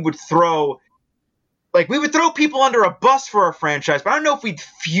if we would throw people under a bus for our franchise, but I don't know if we'd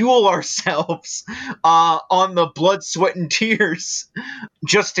fuel ourselves on the blood, sweat, and tears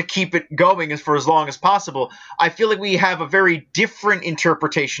just to keep it going for as long as possible. I feel like we have a very different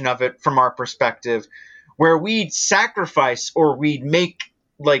interpretation of it from our perspective, where we'd sacrifice, or we'd make,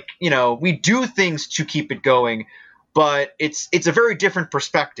 we do things to keep it going, but it's a very different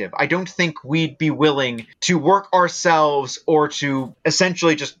perspective. I don't think we'd be willing to work ourselves or to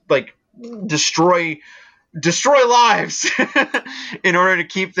essentially just, like, destroy lives in order to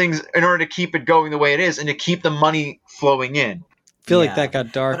keep it going the way it is and to keep the money flowing in. I feel like that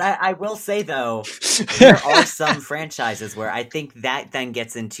got dark. But I will say, though, there are some franchises where I think that then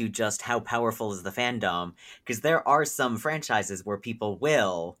gets into just how powerful is the fandom, because there are some franchises where people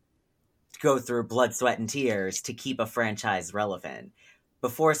will go through blood, sweat, and tears to keep a franchise relevant.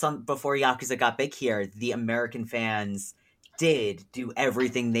 Before Yakuza got big here, the American fans did do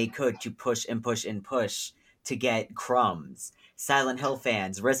everything they could to push and push and push to get crumbs. Silent Hill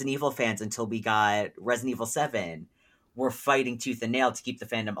fans, Resident Evil fans, until we got Resident Evil 7, were fighting tooth and nail to keep the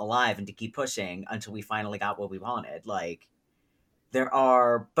fandom alive and to keep pushing until we finally got what we wanted. Like,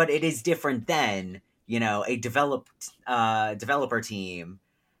 but it is different than, a developer team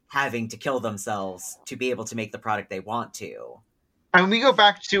having to kill themselves to be able to make the product they want to. And we go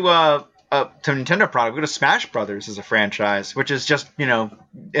back to Nintendo product. We go to Smash Brothers as a franchise, which is just,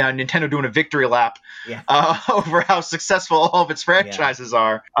 Nintendo doing a victory lap over how successful all of its franchises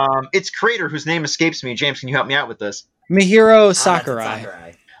are. Its creator, whose name escapes me, James, can you help me out with this? Mihiru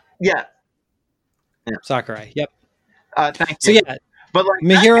Sakurai. Yeah. Sakurai, yep. Thank you. So yeah, But like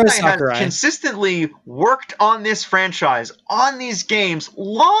Mihiru that guy has Sakurai. consistently worked on this franchise, on these games,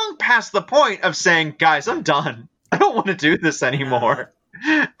 long past the point of saying, "Guys, I'm done. I don't want to do this anymore."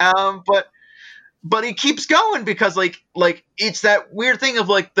 But he keeps going because like it's that weird thing of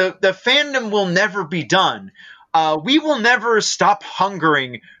like the fandom will never be done. We will never stop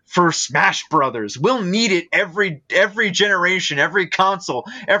hungering for Smash Brothers. We'll need it every generation, every console,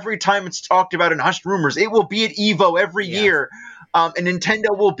 every time it's talked about in hushed rumors. It will be at Evo every year, and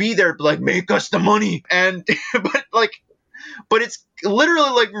Nintendo will be there, like, make us the money. And but it's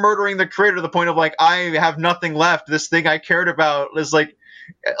literally like murdering the creator to the point of like, I have nothing left. This thing I cared about is like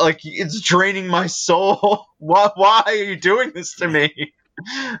it's draining my soul. Why are you doing this to me?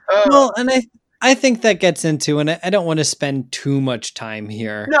 Well, and I think that gets into, and I don't want to spend too much time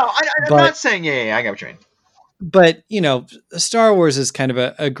here. No, I'm not saying yeah, I got what you mean. But, you know, Star Wars is kind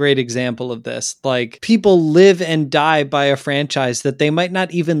of a great example of this. Like, people live and die by a franchise that they might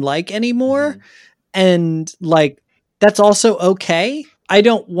not even like anymore. And, like, that's also okay. I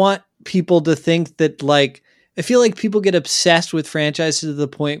don't want people to think that, like, I feel like people get obsessed with franchises to the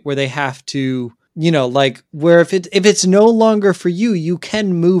point where they have to, you know, like, where if it's no longer for you, you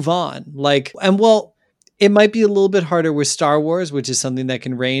can move on. Like, and well, it might be a little bit harder with Star Wars, which is something that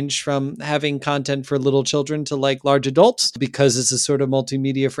can range from having content for little children to like large adults, because it's a sort of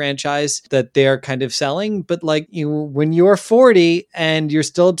multimedia franchise that they're kind of selling. But like, when you're 40 and you're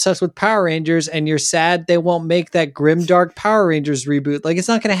still obsessed with Power Rangers and you're sad they won't make that grim dark Power Rangers reboot, like, it's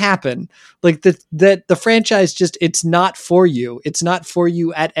not going to happen. Like the franchise just, it's not for you. It's not for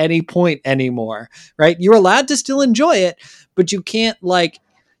you at any point anymore, right? You're allowed to still enjoy it, but you can't, like,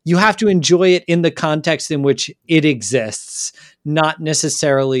 you have to enjoy it in the context in which it exists, not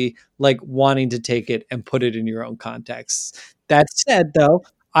necessarily like wanting to take it and put it in your own context. That said, though,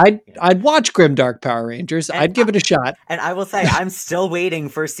 I'd watch Grimdark Power Rangers. I'd give it a shot. And I will say, I'm still waiting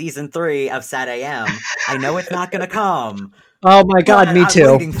for season 3 of Sad AM. I know it's not going to come. Oh my God, me too.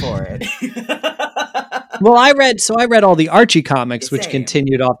 I'm waiting for it. Well, I read all the Archie comics, which Same.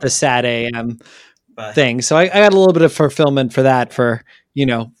 continued off the Sad AM thing. So I got a little bit of fulfillment for that for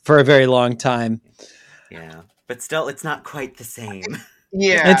a very long time. Yeah. But still, it's not quite the same.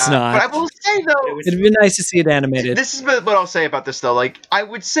 Yeah. It's not. But I will say, though, it'd be nice to see it animated. This is what I'll say about this, though. Like, I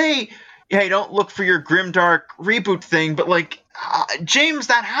would say, hey, don't look for your grimdark reboot thing, but like, James,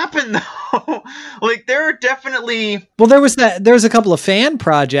 that happened though. Like, there are definitely. Well, there was a couple of fan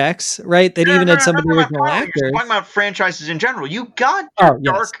projects, right? That even had some of the original actors. I'm talking about franchises in general. You got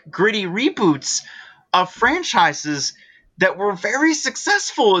dark, gritty reboots of franchises that were very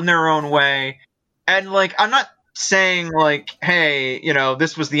successful in their own way. And like, I'm not saying like, hey,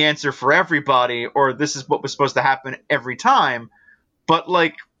 this was the answer for everybody, or this is what was supposed to happen every time. But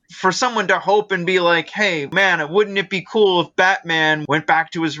like, for someone to hope and be like, hey, man, wouldn't it be cool if Batman went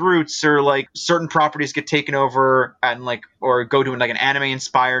back to his roots, or like certain properties get taken over and like, or go to like an anime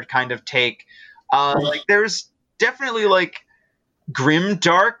inspired kind of take. Like, there's definitely like grim,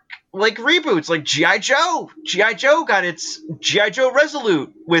 dark, like reboots, like G.I. Joe. G.I. Joe got its G.I. Joe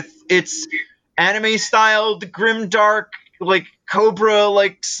Resolute with its anime styled grim, dark, like Cobra,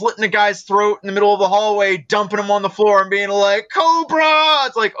 like slitting a guy's throat in the middle of the hallway, dumping him on the floor and being like, Cobra!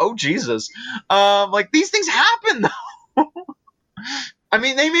 It's like, oh, Jesus. Like, these things happen, though. I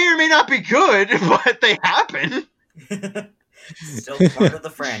mean, they may or may not be good, but they happen. Still part of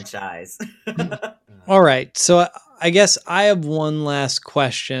the franchise. All right. So I guess I have one last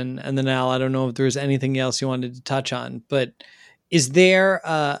question, and then Al, I don't know if there's anything else you wanted to touch on, but is there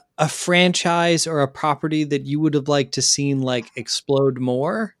a franchise or a property that you would have liked to seen like explode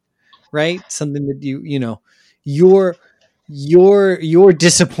more? Right? Something that your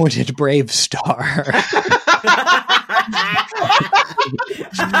disappointed Brave Star.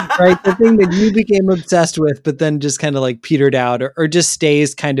 Right? The thing that you became obsessed with, but then just kind of like petered out, or just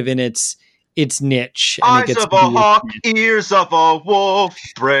stays kind of in its niche. And Eyes of a hawk, ears of a wolf,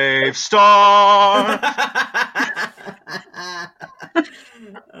 Brave Star.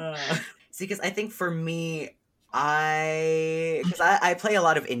 See, because I think for me, I play a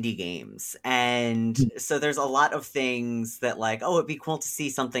lot of indie games, and so there's a lot of things that like, oh, it'd be cool to see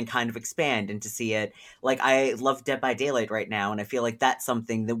something kind of expand and to see it. Like, I love Dead by Daylight right now, and I feel like that's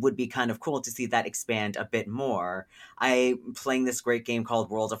something that would be kind of cool to see that expand a bit more. I'm playing this great game called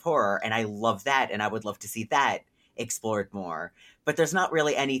World of Horror, and I love that, and I would love to see that explored more. But there's not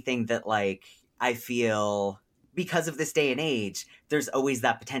really anything that like I feel, because of this day and age, there's always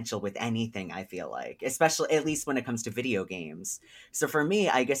that potential with anything, I feel like, especially at least when it comes to video games. So for me,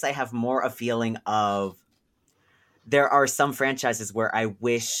 I guess I have more a feeling of there are some franchises where I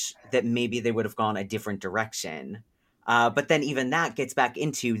wish that maybe they would have gone a different direction. But then even that gets back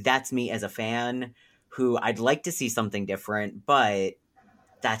into that's me as a fan who I'd like to see something different, but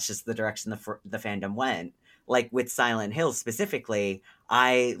that's just the direction the fandom went. Like with Silent Hill specifically,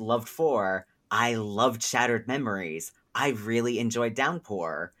 I loved 4. I loved Shattered Memories. I really enjoyed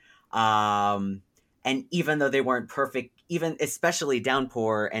Downpour. And even though they weren't perfect, even especially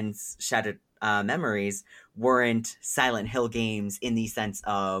Downpour and Shattered Memories weren't Silent Hill games in the sense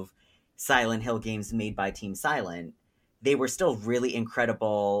of Silent Hill games made by Team Silent, they were still really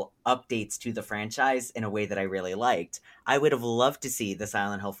incredible updates to the franchise in a way that I really liked. I would have loved to see the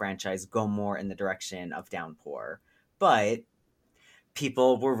Silent Hill franchise go more in the direction of Downpour, but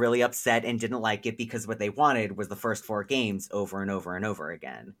people were really upset and didn't like it because what they wanted was the first 4 games over and over and over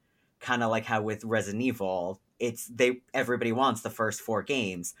again. Kind of like how with Resident Evil, everybody wants the first 4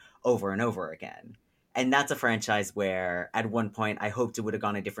 games over and over again. And that's a franchise where at one point I hoped it would have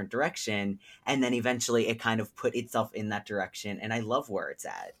gone a different direction, and then eventually it kind of put itself in that direction, and I love where it's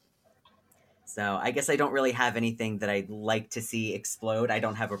at. So I guess I don't really have anything that I'd like to see explode. I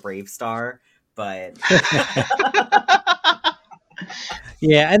don't have a Brave Star, but...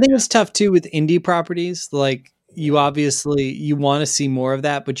 Yeah, I think it's tough too with indie properties. Like, you want to see more of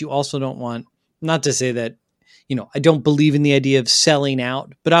that, but you also don't want, not to say that, I don't believe in the idea of selling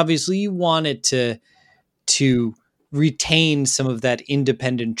out, but obviously you want it to retain some of that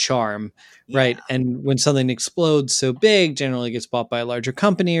independent charm, right? And when something explodes so big, generally gets bought by a larger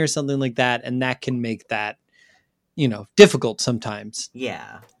company or something like that, and that can make that, difficult sometimes.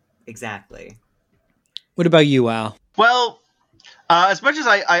 Yeah, exactly. What about you, Al? Well, as much as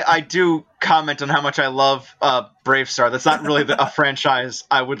I do comment on how much I love Brave Star, that's not really a franchise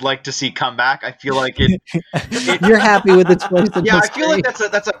I would like to see come back. I feel like it you're happy with its place in yeah, I history. feel like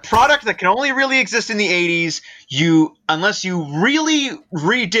that's a product that can only really exist in the 80s. Unless you really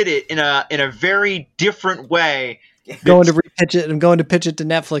redid it in a very different way. I'm going to pitch it to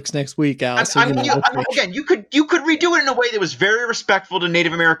Netflix next week, Al. Again, you could redo it in a way that was very respectful to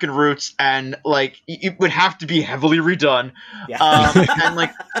Native American roots, and like it would have to be heavily redone. Yeah.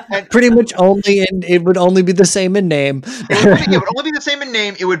 And pretty much it would only be the same in name. It would only be the same in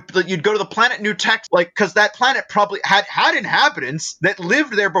name. You'd go to the planet New Texas, because that planet probably had inhabitants that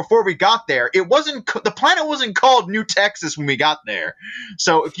lived there before we got there. The planet wasn't called New Texas when we got there.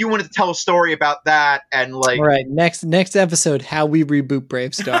 So if you wanted to tell a story about that and all right, next episode, how we reboot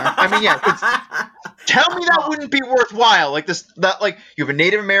Brave Star. I mean, yeah. Tell me that wouldn't be worthwhile. You have a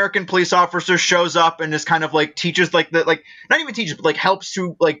Native American police officer shows up and just kind of teaches not even teaches, but helps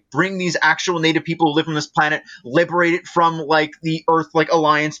to bring these actual Native people who live on this planet, liberate it from the Earth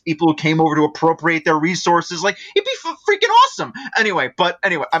Alliance people who came over to appropriate their resources. It'd be freaking awesome. Anyway,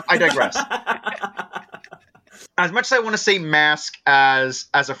 I digress. As much as I want to say Mask as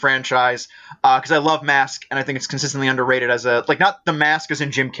a franchise, because I love Mask and I think it's consistently underrated as not the Mask as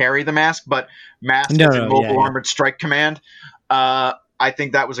in Jim Carrey the Mask, but Mask as in Mobile Armored Strike Command. I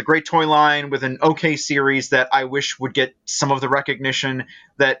think that was a great toy line with an okay series that I wish would get some of the recognition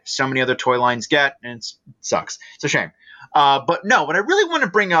that so many other toy lines get, and it sucks. It's a shame. But no, what I really want to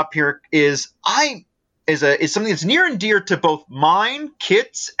bring up here is something that's near and dear to both mine,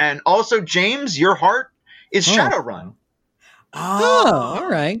 Kit's, and also James, your heart, is Shadowrun. Oh, all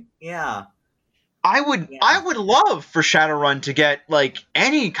right. Yeah. I would love for Shadowrun to get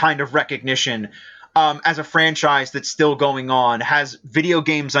any kind of recognition as a franchise that's still going on, has video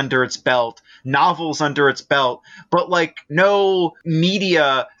games under its belt, novels under its belt, but no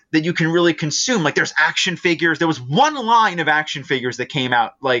media that you can really consume. There's action figures. There was one line of action figures that came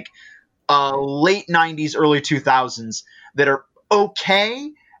out late 90s, early 2000s that are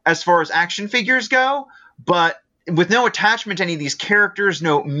okay as far as action figures go, but with no attachment to any of these characters,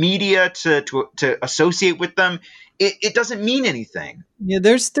 no media to associate with them, it doesn't mean anything. Yeah,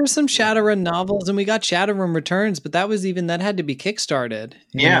 there's some Shadowrun novels, and we got Shadowrun Returns, but that had to be kickstarted.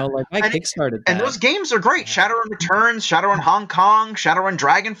 I kickstarted that. And those games are great. Shadowrun Returns, Shadowrun Hong Kong, Shadowrun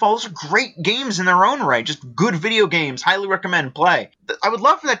Dragonfall, those are great games in their own right. Just good video games. Highly recommend play. I would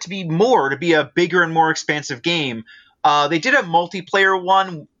love for that to be a bigger and more expansive game. They did a multiplayer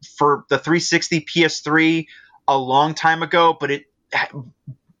one for the 360 PS3 a long time ago, but it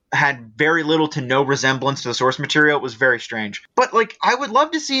had very little to no resemblance to the source material. It was very strange. But I would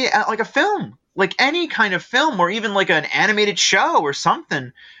love to see a film, any kind of film, or even an animated show or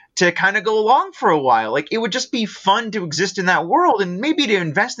something to kind of go along for a while. It would just be fun to exist in that world, and maybe to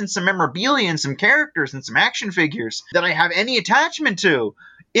invest in some memorabilia and some characters and some action figures that I have any attachment to.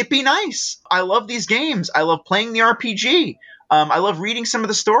 It'd be nice. I love these games. I love playing the RPG. I love reading some of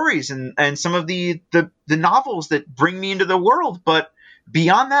the stories and some of the novels that bring me into the world. But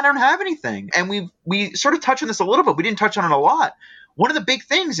beyond that, I don't have anything. And we sort of touched on this a little bit. We didn't touch on it a lot. One of the big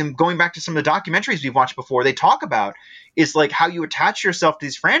things, and going back to some of the documentaries we've watched before, they talk about is like how you attach yourself to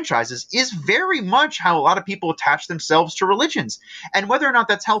these franchises is very much how a lot of people attach themselves to religions. And whether or not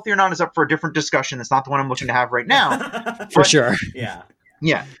that's healthy or not is up for a different discussion. That's not the one I'm looking to have right now. For sure. Yeah.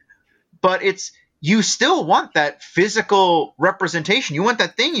 Yeah. But you still want that physical representation. You want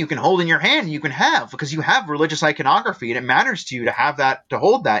that thing you can hold in your hand and you can have, because you have religious iconography and it matters to you to have that, to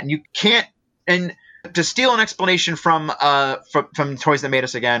hold that. And you can't, and to steal an explanation from Toys That Made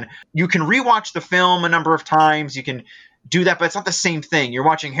Us Again, you can rewatch the film a number of times. You can do that, but it's not the same thing. You're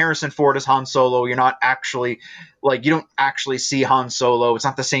watching Harrison Ford as Han Solo. You're not actually, like, you don't actually see Han Solo. It's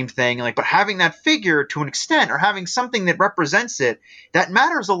not the same thing. Like, but having that figure to an extent, or having something that represents it, that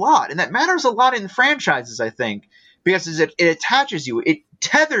matters a lot. And that matters a lot in franchises, I think, because it attaches you. It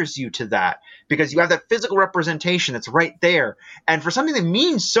tethers you to that, because you have that physical representation that's right there. And for something that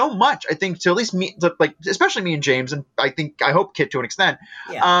means so much, I think, to at least me, like, especially me and James, and I hope Kit to an extent,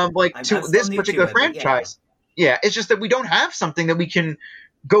 to this particular franchise. Yeah, it's just that we don't have something that we can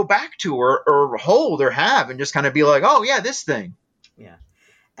go back to or hold or have and just kind of be like, oh yeah, this thing. Yeah.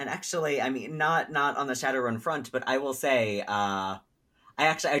 And actually, I mean, not on the Shadowrun front, but I will say, I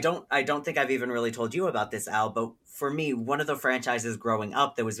don't think I've even really told you about this, Al, but for me, one of the franchises growing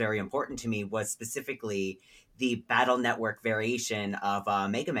up that was very important to me was specifically the Battle Network variation of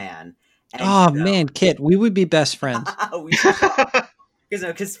Mega Man. And man, Kit, we would be best friends. We should talk.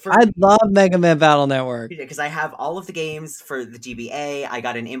 I love Mega Man Battle Network. Because I have all of the games for the GBA. I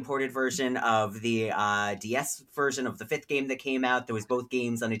got an imported version of the DS version of the 5th game that came out. There was both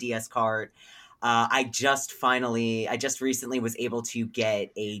games on a DS cart. I just recently was able to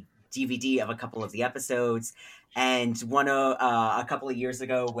get a DVD of a couple of the episodes. And a couple of years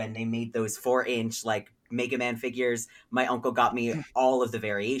ago, when they made those 4-inch like Mega Man figures, my uncle got me all of the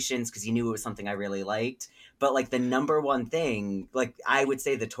variations because he knew it was something I really liked. But like the number one thing, like I would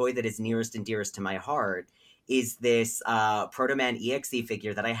say the toy that is nearest and dearest to my heart is this Proto Man EXE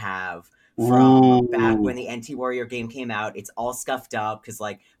figure that I have from back when the NT Warrior game came out. It's all scuffed up because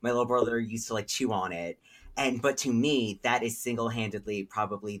like my little brother used to like chew on it. But to me, that is single-handedly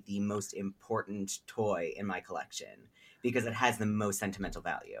probably the most important toy in my collection because it has the most sentimental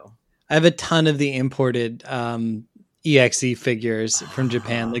value. I have a ton of the imported EXE figures from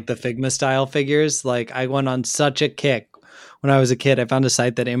Japan, like the Figma style figures. Like I went on such a kick when I was a kid. I found a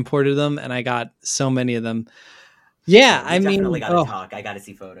site that imported them and I got so many of them. Yeah, I mean, definitely got to talk. I got to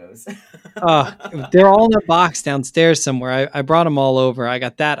see photos. They're all in a box downstairs somewhere. I brought them all over. I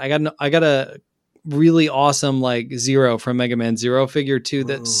got that. I got a really awesome like Zero from Mega Man Zero figure too.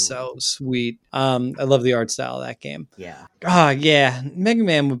 That's so sweet. I love the art style of that game. Yeah. Yeah. Mega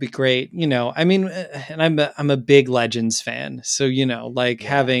Man would be great. You know, I mean, and I'm a big Legends fan. So, you know, like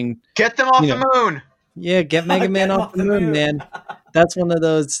having get them off the moon. Yeah. Get Mega Man off the moon, man. That's one of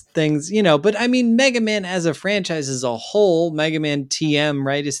those things, you know, but I mean, Mega Man as a franchise as a whole, Mega Man TM,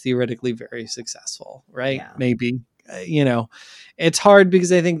 right, is theoretically very successful, right? Yeah. Maybe, you know, it's hard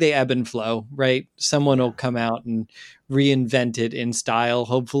because I think they ebb and flow, right? Someone will come out and reinvent it in style,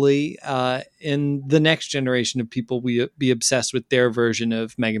 hopefully, in the next generation of people will be obsessed with their version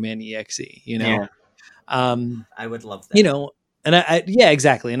of Mega Man EXE, you know? Yeah. I would love that. You know, and yeah,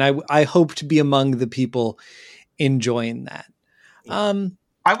 exactly. And I hope to be among the people enjoying that. Yeah.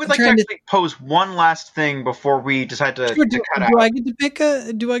 I would like to actually pose one last thing before we decide to cut out. Do I get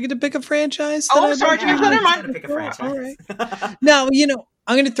to pick a franchise? Oh, sorry, James. Never mind. Pick a franchise. All right. Now, you know,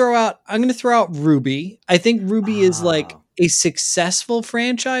 I'm going to throw out Ruby. I think Ruby is like a successful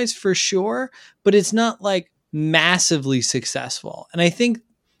franchise for sure, but it's not like massively successful. And I think,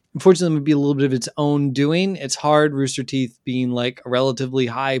 unfortunately, it would be a little bit of its own doing. It's hard, Rooster Teeth being like a relatively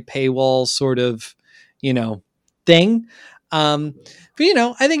high paywall sort of, you know, thing. But you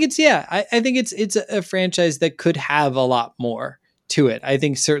know, I think it's it's a franchise that could have a lot more to it. I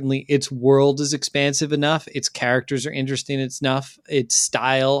think certainly its world is expansive enough, its characters are interesting enough, its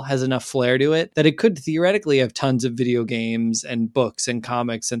style has enough flair to it that it could theoretically have tons of video games and books and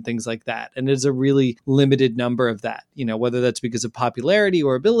comics and things like that. And it's a really limited number of that. You know, whether that's because of popularity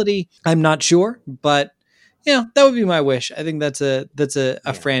or ability, I'm not sure, but you know, that would be my wish. I think that's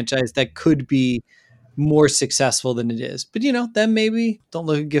a franchise that could be more successful than it is, but you know, then maybe don't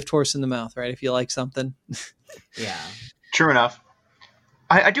look a gift horse in the mouth, right? If you like something. Yeah, true enough.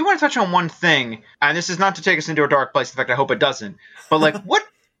 I do want to touch on one thing, and this is not to take us into a dark place. In fact, I hope it doesn't. But like,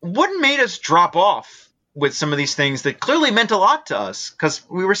 what made us drop off with some of these things that clearly meant a lot to us? Because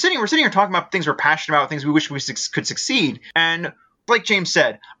we're sitting here talking about things we're passionate about, things we wish we could succeed, and like James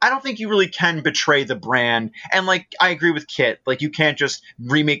said, I don't think you really can betray the brand. And like, I agree with Kit. Like, you can't just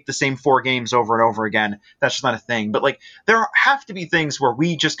remake the same 4 games over and over again. That's just not a thing. But like, there have to be things where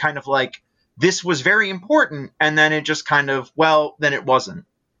we just kind of like, this was very important, and then it just kind of, well, then it wasn't.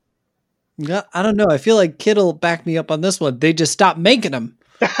 Yeah, I don't know. I feel like Kit will back me up on this one. They just stopped making them.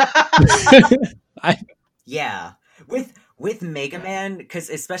 Yeah. With Mega Man, because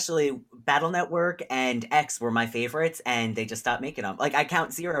especially Battle Network and X were my favorites, and they just stopped making them. Like, I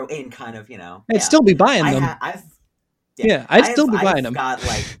count Zero in kind of, I'd still be buying them. I'd still be buying them. Got,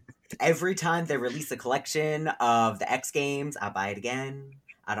 like, every time they release a collection of the X games, I buy it again.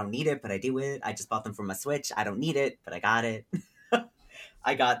 I don't need it, but I do it. I just bought them for my Switch. I don't need it, but I got it.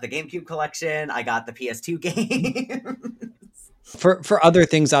 I got the GameCube collection. I got the PS2 game. For other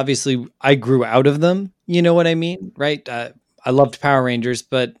things, obviously, I grew out of them. You know what I mean, right? I loved Power Rangers,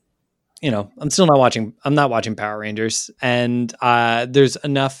 but I'm not watching Power Rangers, and there's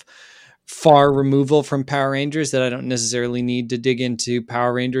enough far removal from Power Rangers that I don't necessarily need to dig into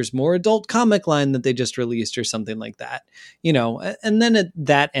Power Rangers more adult comic line that they just released or something like that. And then at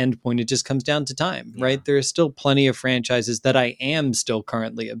that end point, it just comes down to time, right? There are still plenty of franchises that I am still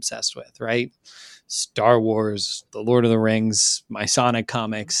currently obsessed with, right? Star Wars, The Lord of the Rings, my Sonic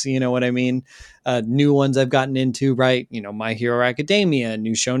comics, you know what I mean? New ones I've gotten into, right? My Hero Academia,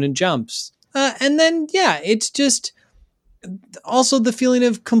 new Shonen Jumps. And then, it's just also the feeling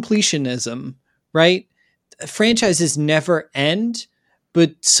of completionism, right? Franchises never end,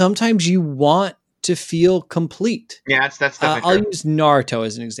 but sometimes you want to feel complete. Yeah, that's definitely I'll use Naruto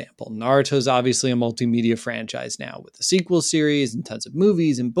as an example. Naruto is obviously a multimedia franchise now with a sequel series and tons of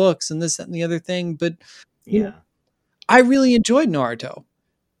movies and books and this, that, and the other thing. But I really enjoyed Naruto,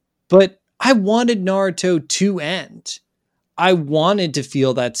 but I wanted Naruto to end. I wanted to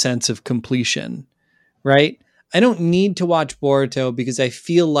feel that sense of completion, right? I don't need to watch Boruto because I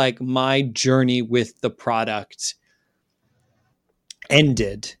feel like my journey with the product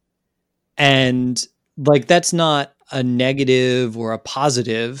ended. And like, that's not a negative or a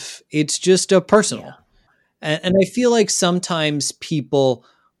positive. It's just a personal. And I feel like sometimes people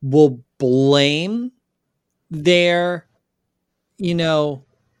will blame their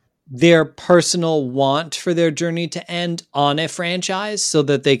personal want for their journey to end on a franchise so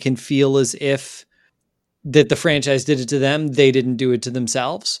that they can feel as if that the franchise did it to them. They didn't do it to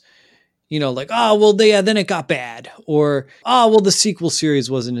themselves. Like, oh, well, then it got bad. Or, oh, well, the sequel series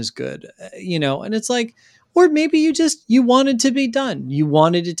wasn't as good, and it's like, or maybe you wanted to be done. You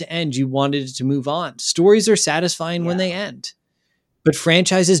wanted it to end. You wanted it to move on. Stories are satisfying when they end, but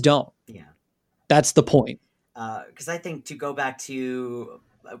franchises don't. Yeah. That's the point. Because I think to go back to,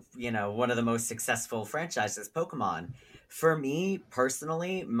 one of the most successful franchises, Pokemon. For me,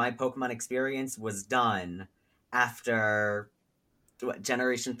 personally, my Pokemon experience was done after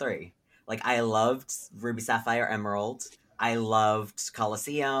Generation 3. Like, I loved Ruby, Sapphire, Emerald. I loved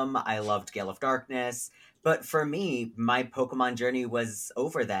Colosseum. I loved Gale of Darkness. But for me, my Pokemon journey was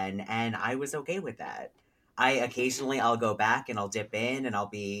over then, and I was okay with that. I'll go back and I'll dip in and I'll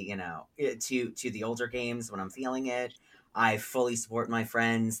be, to the older games when I'm feeling it. I fully support my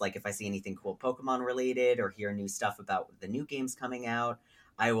friends. Like, if I see anything cool Pokemon related or hear new stuff about the new games coming out,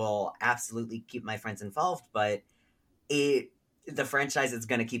 I will absolutely keep my friends involved. But the franchise is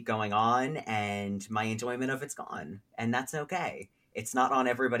going to keep going on, and my enjoyment of it's gone, and that's okay. It's not on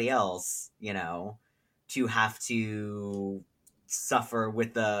everybody else, to have to suffer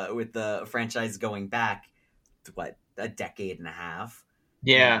with the franchise going back a decade and a half.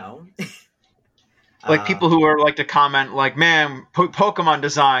 Yeah. Like, people who are like to comment like, man, Pokemon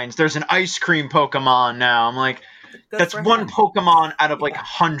designs, there's an ice cream Pokemon now. I'm like, that's one Pokemon out of like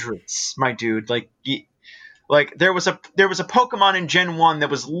hundreds, my dude. Like there was a Pokemon in Gen 1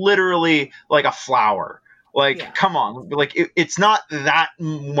 that was literally like a flower. Like, come on. Like, it's not that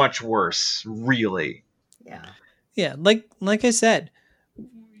much worse, really. Yeah. Yeah, like I said,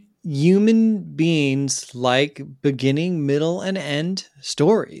 human beings like beginning, middle, and end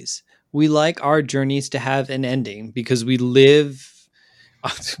stories. We like our journeys to have an ending because because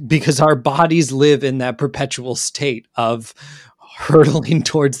our bodies live in that perpetual state of hurtling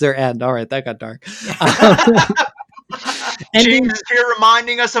towards their end. All right, that got dark. James is here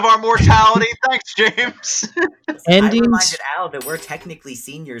reminding us of our mortality. Thanks, James. I reminded Al that we're technically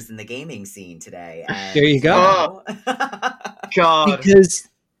seniors in the gaming scene today. And, there you go. God. Because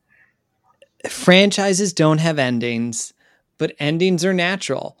franchises don't have endings, but endings are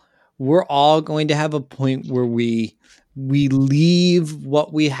natural. We're all going to have a point where we leave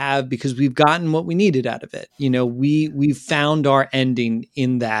what we have because we've gotten what we needed out of it. We found our ending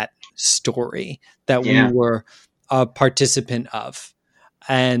in that story that we were a participant of.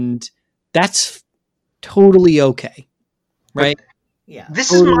 And that's totally okay. Right? Yeah. This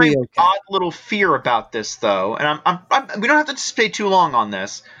Totally is my okay. odd little fear about this, though, and we don't have to stay too long on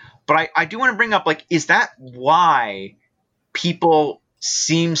this, but I do want to bring up, like, is that why people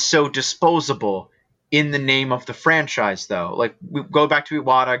seem so disposable in the name of the franchise, though? Like, we go back to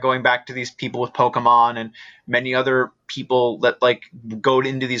Iwata, going back to these people with Pokemon and many other people that, like, go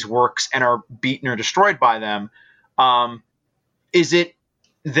into these works and are beaten or destroyed by them. Is it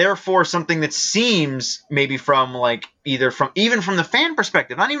therefore something that seems maybe from, like, even from the fan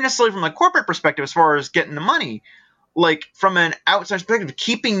perspective, not even necessarily from the corporate perspective as far as getting the money, like from an outside perspective,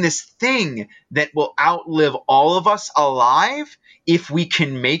 keeping this thing that will outlive all of us alive if we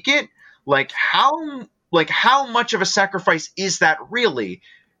can make it? How much of a sacrifice is that really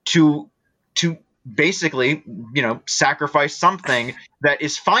to basically, sacrifice something that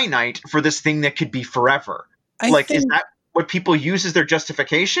is finite for this thing that could be forever? Is that what people use as their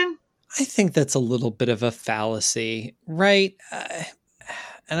justification? I think that's a little bit of a fallacy, right?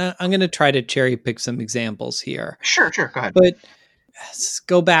 And I'm going to try to cherry pick some examples here. Sure, go ahead. But let's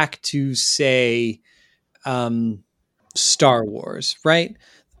go back to, say, Star Wars, right?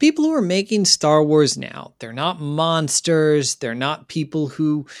 People who are making Star Wars now, they're not monsters. They're not people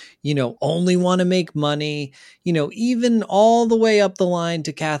who, only want to make money. Even all the way up the line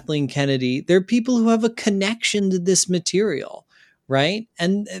to Kathleen Kennedy, they're people who have a connection to this material, right?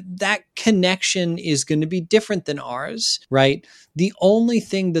 And that connection is going to be different than ours, right? The only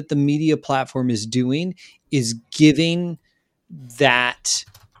thing that the media platform is doing is giving them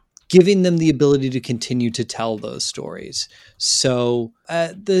the ability to continue to tell those stories. So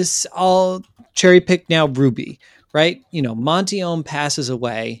I'll cherry pick now RWBY, right? Monty Oum passes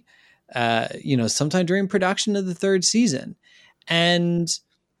away, sometime during production of the 3rd season. And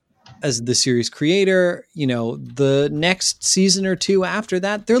as the series creator, the next season or 2 after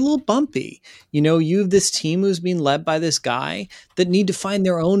that, they're a little bumpy. You have this team who's being led by this guy that need to find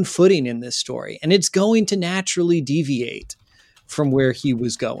their own footing in this story. And it's going to naturally deviate from where he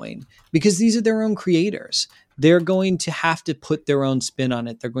was going, because these are their own creators. They're going to have to put their own spin on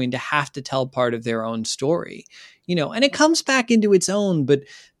it. They're going to have to tell part of their own story, and it comes back into its own, but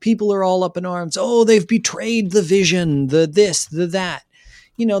people are all up in arms. Oh, they've betrayed the vision, the this, the that.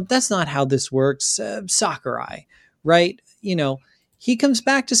 That's not how this works. Sakurai, right? He comes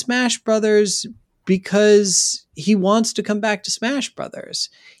back to Smash Brothers because he wants to come back to Smash Brothers.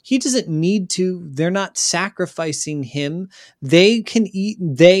 He doesn't need to. They're not sacrificing him. Nintendo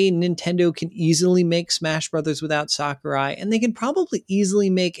can easily make Smash Brothers without Sakurai, and they can probably easily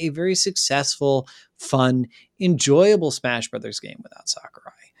make a very successful, fun, enjoyable Smash Brothers game without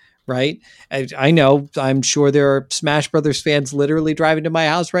Sakurai. Right? I know, I'm sure there are Smash Brothers fans literally driving to my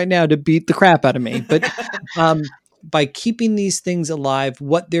house right now to beat the crap out of me. But by keeping these things alive,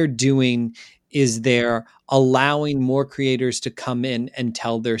 what they're doing is they're allowing more creators to come in and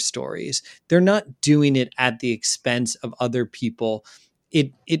tell their stories. They're not doing it at the expense of other people.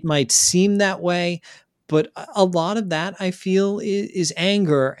 It might seem that way, but a lot of that, I feel, is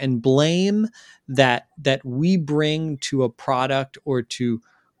anger and blame that we bring to a product or to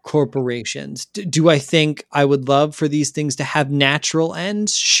corporations. Do I think I would love for these things to have natural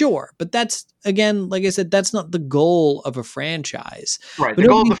ends? Sure. But that's, again, like I said, that's not the goal of a franchise. Right. But The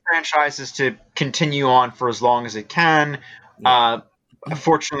goal of the franchise is to continue on for as long as it can.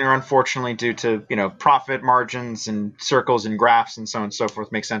 Fortunately or unfortunately, due to, profit margins and circles and graphs and so on and so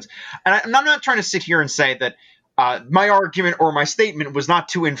forth, makes sense. And I'm not trying to sit here and say that my argument or my statement was not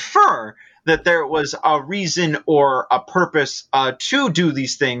to infer that there was a reason or a purpose to do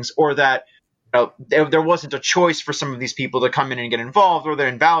these things, or that there wasn't a choice for some of these people to come in and get involved, or they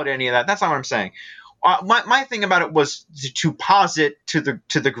invalidate any of that. That's not what I'm saying. My thing about it was to posit to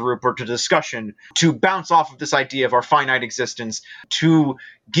the group or to discussion, to bounce off of this idea of our finite existence, to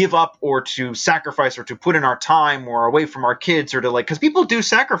give up or to sacrifice or to put in our time or away from our kids, or to, like, because people do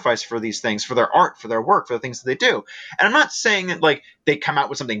sacrifice for these things, for their art, for their work, for the things that they do. And I'm not saying that, like, they come out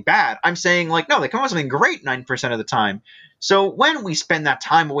with something bad. I'm saying, like, no, they come out with something great 9% of the time. So when we spend that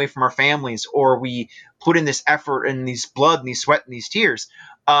time away from our families, or we put in this effort and these blood and these sweat and these tears,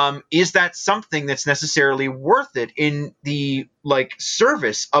 is that something that's necessarily worth it in the, like,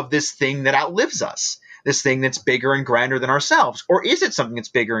 service of this thing that outlives us, this thing that's bigger and grander than ourselves? Or is it something that's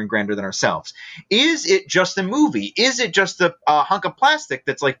bigger and grander than ourselves? Is it just a movie? Is it just a hunk of plastic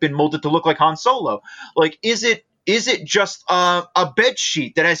that's, like, been molded to look like Han Solo? Like, is it just a bed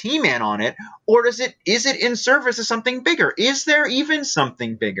sheet that has He-Man on it? Or is it in service of something bigger? Is there even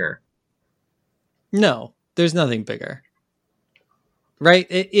something bigger? No, there's nothing bigger. right?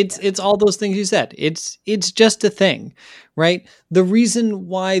 It's all those things you said. It's just a thing, right? The reason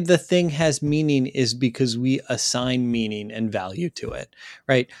why the thing has meaning is because we assign meaning and value to it,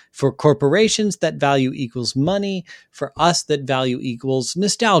 right? For corporations, that value equals money. For us, that value equals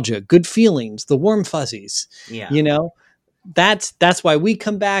nostalgia, good feelings, the warm fuzzies. Yeah. You know, that's why we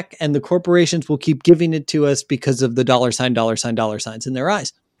come back, and the corporations will keep giving it to us because of the dollar signs in their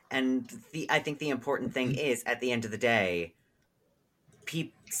eyes. And I think the important thing is, at the end of the day,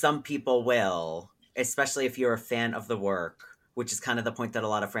 some people will, especially if you're a fan of the work, which is kind of the point that a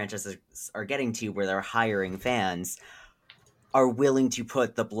lot of franchises are getting to, where they're hiring fans, are willing to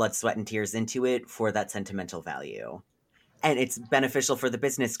put the blood, sweat, and tears into it for that sentimental value. And it's beneficial for the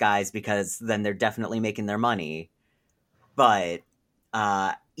business guys because then they're definitely making their money. But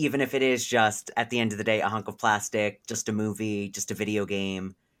even if it is just, at the end of the day, a hunk of plastic, just a movie, just a video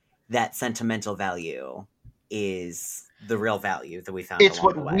game, that sentimental value is the real value that we found. It's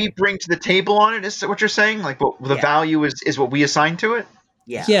what we bring to the table on it. Is that what you're saying? Like, the value is what we assign to it?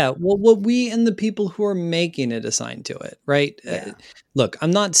 Yeah. Yeah. Well, what we and the people who are making it assign to it, right? Yeah. Look,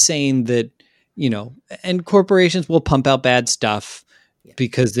 I'm not saying that, and corporations will pump out bad stuff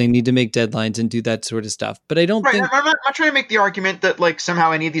because they need to make deadlines and do that sort of stuff. But I don't think... I'm not trying to make the argument that, like,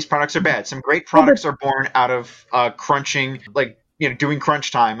 somehow any of these products are bad. Some great products are born out of crunching, like, doing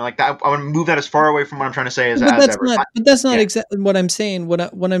crunch time. Like that, I want to move that as far away from what I'm trying to say as ever. But that's not exactly what I'm saying.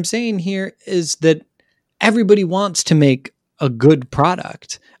 What I'm saying here is that everybody wants to make a good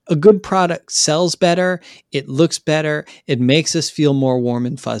product. A good product sells better. It looks better. It makes us feel more warm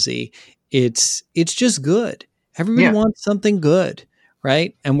and fuzzy. It's just good. Everybody wants something good,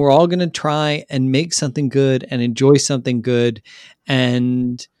 right? And we're all going to try and make something good and enjoy something good.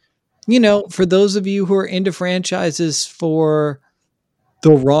 And, for those of you who are into franchises for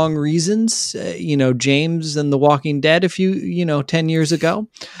the wrong reasons, James and The Walking Dead 10 years ago,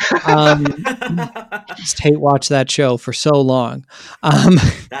 just hate watch that show for so long.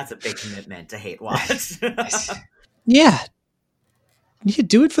 That's a big commitment to hate watch. Yeah,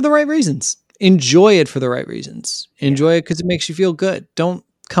 do it for the right reasons. Enjoy it for the right reasons. Enjoy it because it makes you feel good. Don't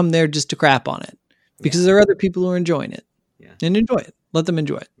come there just to crap on it, because there are other people who are enjoying it. And enjoy it. Let them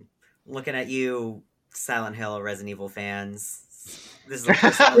enjoy it. Looking at you, Silent Hill, Resident Evil fans. This is a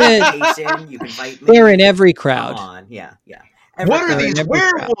personal invitation. You can fight me. They're in every crowd. Come on. Yeah. What are these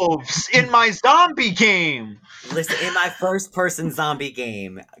werewolves in my zombie game? Listen, in my first-person zombie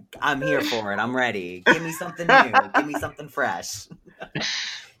game, I'm here for it. I'm ready. Give me something new. Give me something fresh.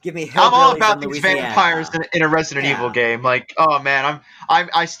 Give me. I'm all about these vampires in a Resident Evil game. Like, oh man,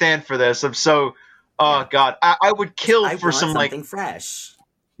 I stand for this. I'm so. Oh god, I would kill for some something fresh.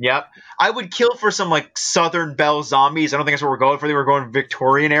 Yep. I would kill for some, like, Southern Belle zombies. I don't think that's what we're going for. They were going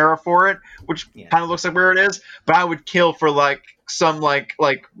Victorian era for it, which kind of looks like where it is. But I would kill for, like, some, like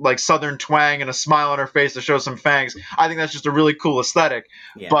Southern twang and a smile on her face to show some fangs. I think that's just a really cool aesthetic.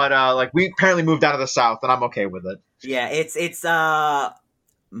 Yeah. But, we apparently moved out of the South, and I'm okay with it. Yeah, it's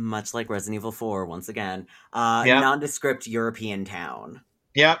much like Resident Evil 4, once again. Nondescript European town.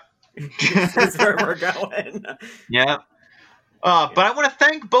 Yep. That's where we're going. Yeah. But I want to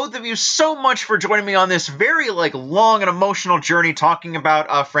thank both of you so much for joining me on this very, long and emotional journey talking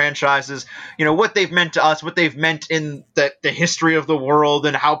about franchises, what they've meant to us, what they've meant in the history of the world,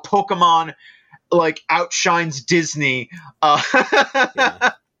 and how Pokemon, outshines Disney.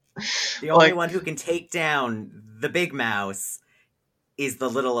 The only one who can take down the big mouse is the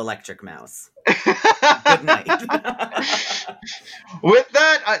little electric mouse. Good night. With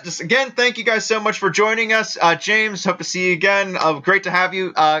that, just again, thank you guys so much for joining us. James, hope to see you again. Great to have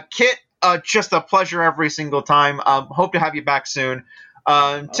you. Kit, just a pleasure every single time. Hope to have you back soon.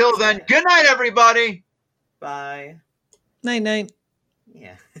 Until then, good night, everybody. Bye. Night.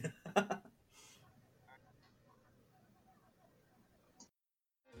 Yeah.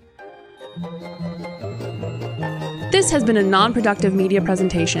 This has been a non-productive media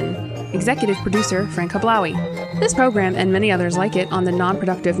presentation. Executive producer Frank Hablawi. This program and many others like it on the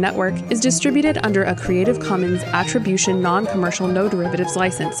Non-Productive Network is distributed under a Creative Commons Attribution Non-Commercial No Derivatives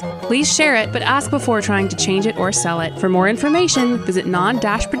license. Please share it, but ask before trying to change it or sell it. For more information, visit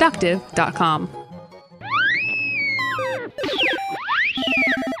non-productive.com.